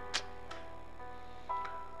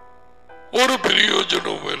 ஒரு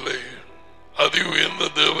பிரயோஜனமும் இல்லை. அதி உயர்ந்த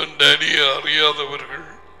தேவன் டேடியை அறியாதவர்கள்,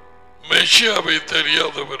 மெஷியாவை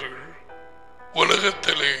தெரியாதவர்கள்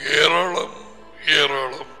உலகத்திலே ஏராளம்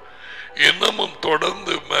ஏராளம் இன்னமும்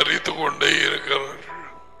தொடர்ந்து மறித்து கொண்டே இருக்கிறார்கள்.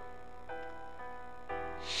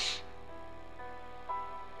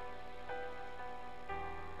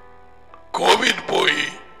 கோவிட் போய்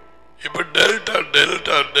இப்ப டெல்டா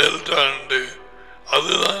டெல்டா டெல்டா,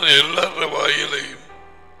 அதுதான் எல்லார வாயிலையும்.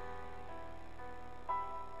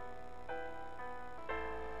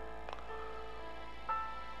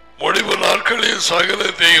 முடிவு நாட்களில்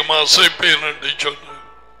சகலத்தையும் அசைப்பேன் என்று சொன்ன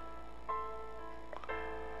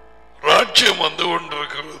ராஜ்யம் வந்து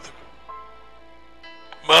கொண்டிருக்கிறது.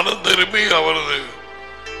 மனம் திரும்பி அவரது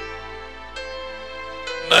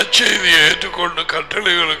நற்செய்தியை ஏற்றுக்கொண்டு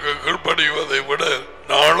கட்டளைகளுக்கு கீழ்ப்படிவதை விட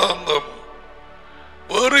நாளாந்தம்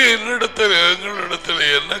வேறு என்னிடத்தில் எங்களிடத்தில்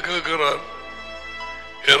என்ன கேட்கிறார்?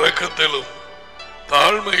 இரக்கத்திலும்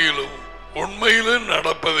தாழ்மையிலும் உண்மையிலும்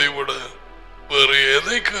நடப்பதை விட வேறு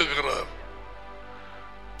எதை கேட்கிறார்?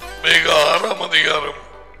 மிக 6ஆம் அதிகாரம்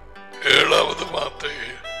 7வது வார்த்தை,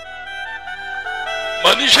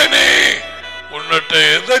 மனுஷனே உன்னிட்ட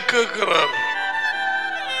எதை கேட்கிறார்?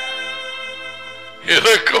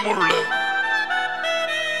 இரக்கமுள்ள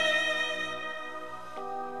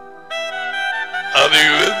அதை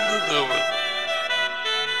உயர்ந்த தேவன்.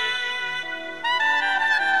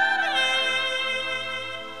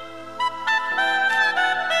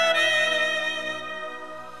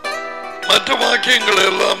 மற்ற வாக்கியங்கள்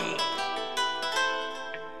எல்லாம்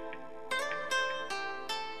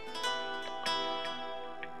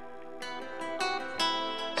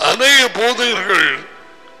அநேக போதகர்கள்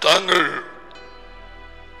தாங்கள்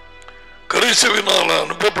கிறிஸ்துவினால்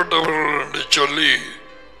அனுப்பப்பட்டவர்கள் என்று சொல்லி,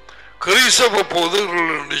 கிறிஸ்தவ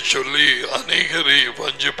போதகர்கள் என்று சொல்லி அநேகரை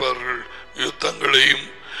வஞ்சிப்பார்கள். யுத்தங்களையும்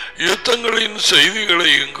யுத்தங்களின்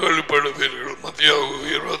செய்திகளையும் கேள்விப்படுவீர்கள். மத்தியாகு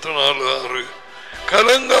 24:6.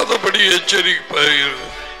 கலங்காதபடி எச்சரிப்பார்கள்.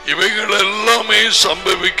 இவைகள் எல்லாமே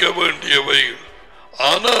சம்பவிக்க வேண்டியவை,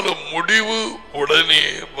 ஆனாலும் முடிவு உடனே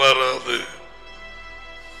வராது.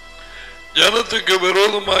 ஜனத்துக்கு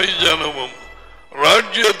விரோதமாய் ஜனமும்,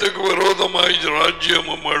 ராஜ்யத்துக்கு விரோதமாய்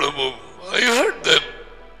ராஜ்யமும் எழும்பும். I heard that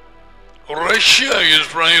Russia is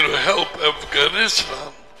trying to help Afghanistan.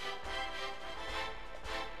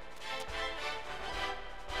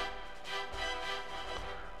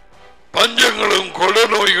 பஞ்சங்களும் கொலை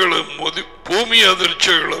நோய்களும் பூமி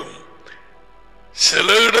அதிர்ச்சிகளும் சில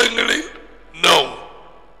இடங்களில்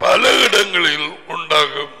பல இடங்களில்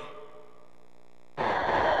உண்டாகும்.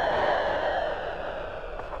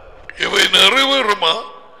 இவை நிறைவேறுமா?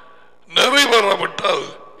 நிறைவேறாவிட்டால்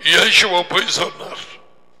இயேசுவா பொய் சொன்னார்.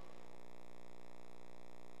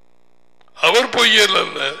 அவர் பொய்யல்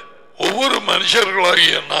அல்ல, ஒவ்வொரு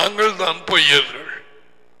மனுஷர்களாகிய நாங்கள் தான் பொய்யர்கள்.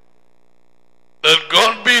 Let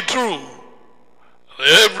God be true,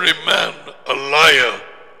 every man a liar.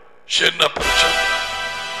 சின்ன பிரச்சனை.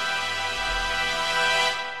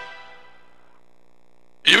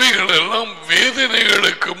 இவைகள் எல்லாம்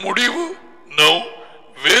வேதனைகளுக்கு முடிவு?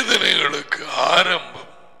 வேதனைகளுக்கு ஆரம்பம்.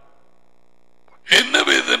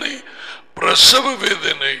 பிரசவ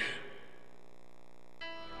வேதனை,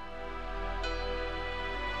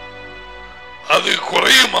 அது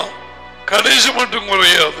குறையுமா? கடைசி மட்டும்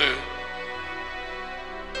குறையாது.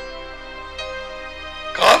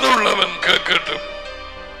 காதுள்ளவன் கேட்கட்டும்.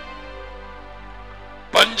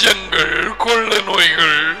 பஞ்சங்கள், கொள்ள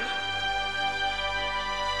நோய்கள்,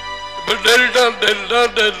 டெல்டா டெல்டா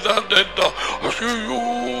டெல்டா டெல்டா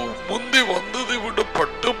முந்தி வந்ததை விட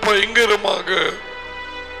பட்டு பயங்கரமாக.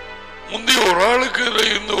 முந்தி ஒரு ஆளுக்கு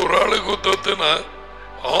இருந்து ஒரு ஆளுக்கு தொத்துன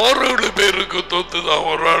 6-7 பேருக்கு தொத்துதான்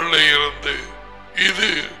ஒரு ஆள்ல இருந்து. இது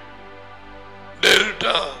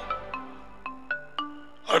டெல்டா.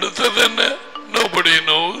 அடுத்தது என்ன? Nobody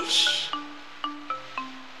knows.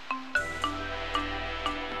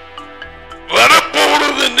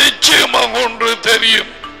 வரப்போறது நிச்சயமாக ஒன்று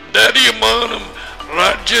தெரியும். டேடியும் மகனும்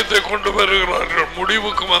ராஜ்யத்தை கொண்டு வருகிறார்கள்.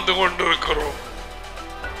 முடிவுக்கு வந்து கொண்டிருக்கிறோம்.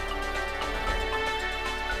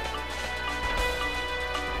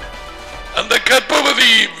 அந்த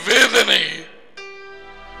கர்ப்பவதி வேதனை,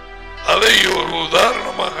 அதை ஒரு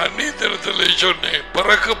உதாரணமாக அந்நியத்தில் சொன்னேன்.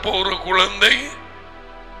 பிறக்க போற குழந்தை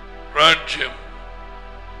ராஜ்யம்.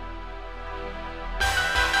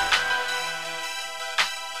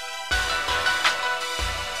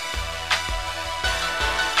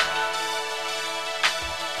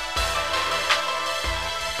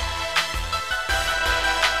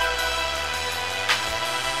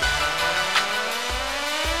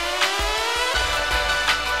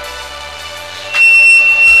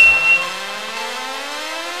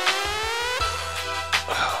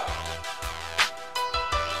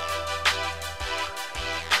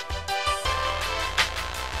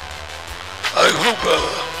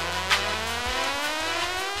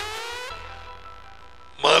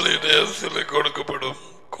 மாலை நேரத்தில் கொடுக்கப்படும்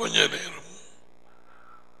கொஞ்ச நேரம்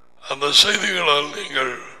அந்த செய்திகளால்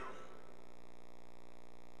நீங்கள்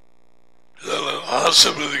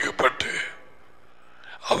ஆசீர்வதிக்கப்பட்டு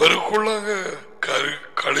அவருக்குள்ளாக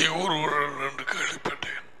களி கூறுவார்கள் என்று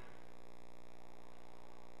கேள்விப்பட்டேன்.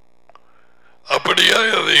 அப்படியா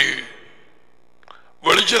அதை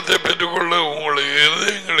வெளிச்சத்தை பெற்றுக்கொள்ள உங்களுடைய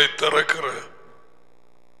இதயங்களை திறக்கிற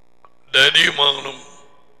டேடியுமானும்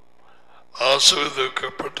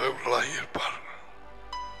ஆசீர்வதிக்கப்பட்டவர்களாக இருப்பார்கள்.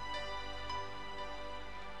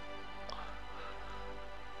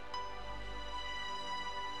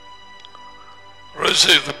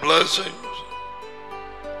 Receive the blessings.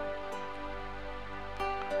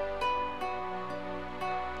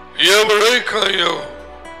 Yavreka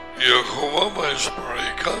Yehovah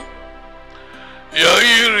Maispareka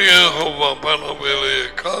Yair Yehovah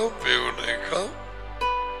Panaveleka Vioneka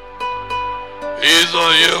Iza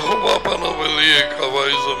Yehovah Panaveleka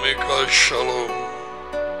Vaizameka Shalom.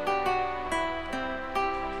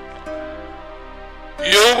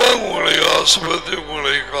 யோவா உங்களை ஆசீர்வதித்து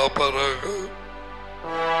உங்களை காப்பாராக.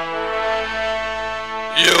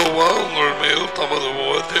 யோவா உங்கள் மேல் தமது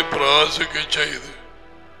முகத்தை பிரகாசிக்க செய்து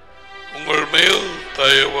உங்கள் மேல்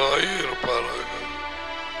தயவாய் இருப்பாராக.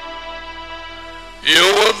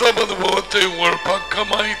 யோவா தமது முகத்தை உங்கள்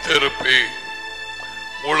பக்கமாய் திருப்பி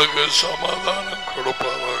உங்களுக்கு சமாதானம்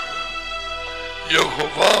கொடுப்பாராக.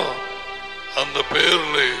 யெகோவா அந்த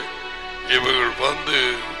பெயரில் இவர்கள் வந்து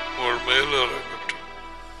உங்கள் மேல் இறங்கட்டும்.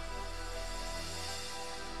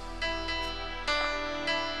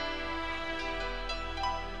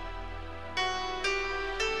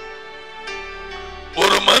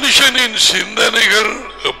 ஒரு மனுஷனின் சிந்தனைகள்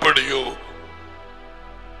எப்படியோ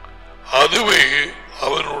அதுவே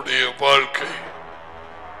அவனுடைய வாழ்க்கை.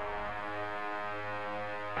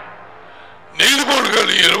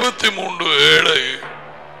 நீதிமொழிகள் 23:7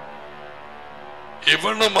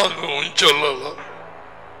 இவ்வண்ணமாகவும் சொல்லலாம்.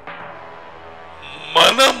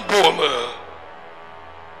 மனம் போல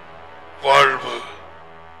வாழ்வு.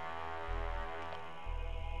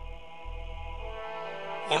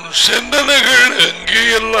 உன் சிந்தனைகள்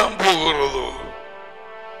எங்கேயெல்லாம் போகிறதோ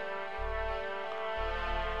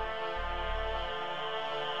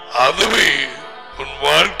அதுவே உன்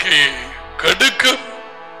வாழ்க்கையை கெடுக்கும்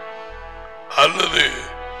அல்லது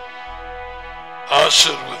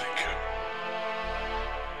ஆசீர்வதிக்கும்.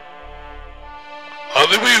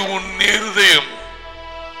 அதுவே உன் இருதயம்.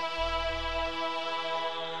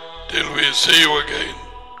 Till we see you again.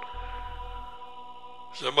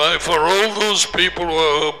 So for all those people who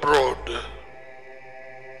are abroad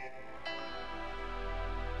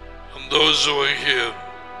and those who are here,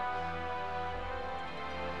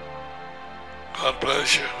 God bless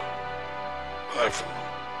you. Bye for now.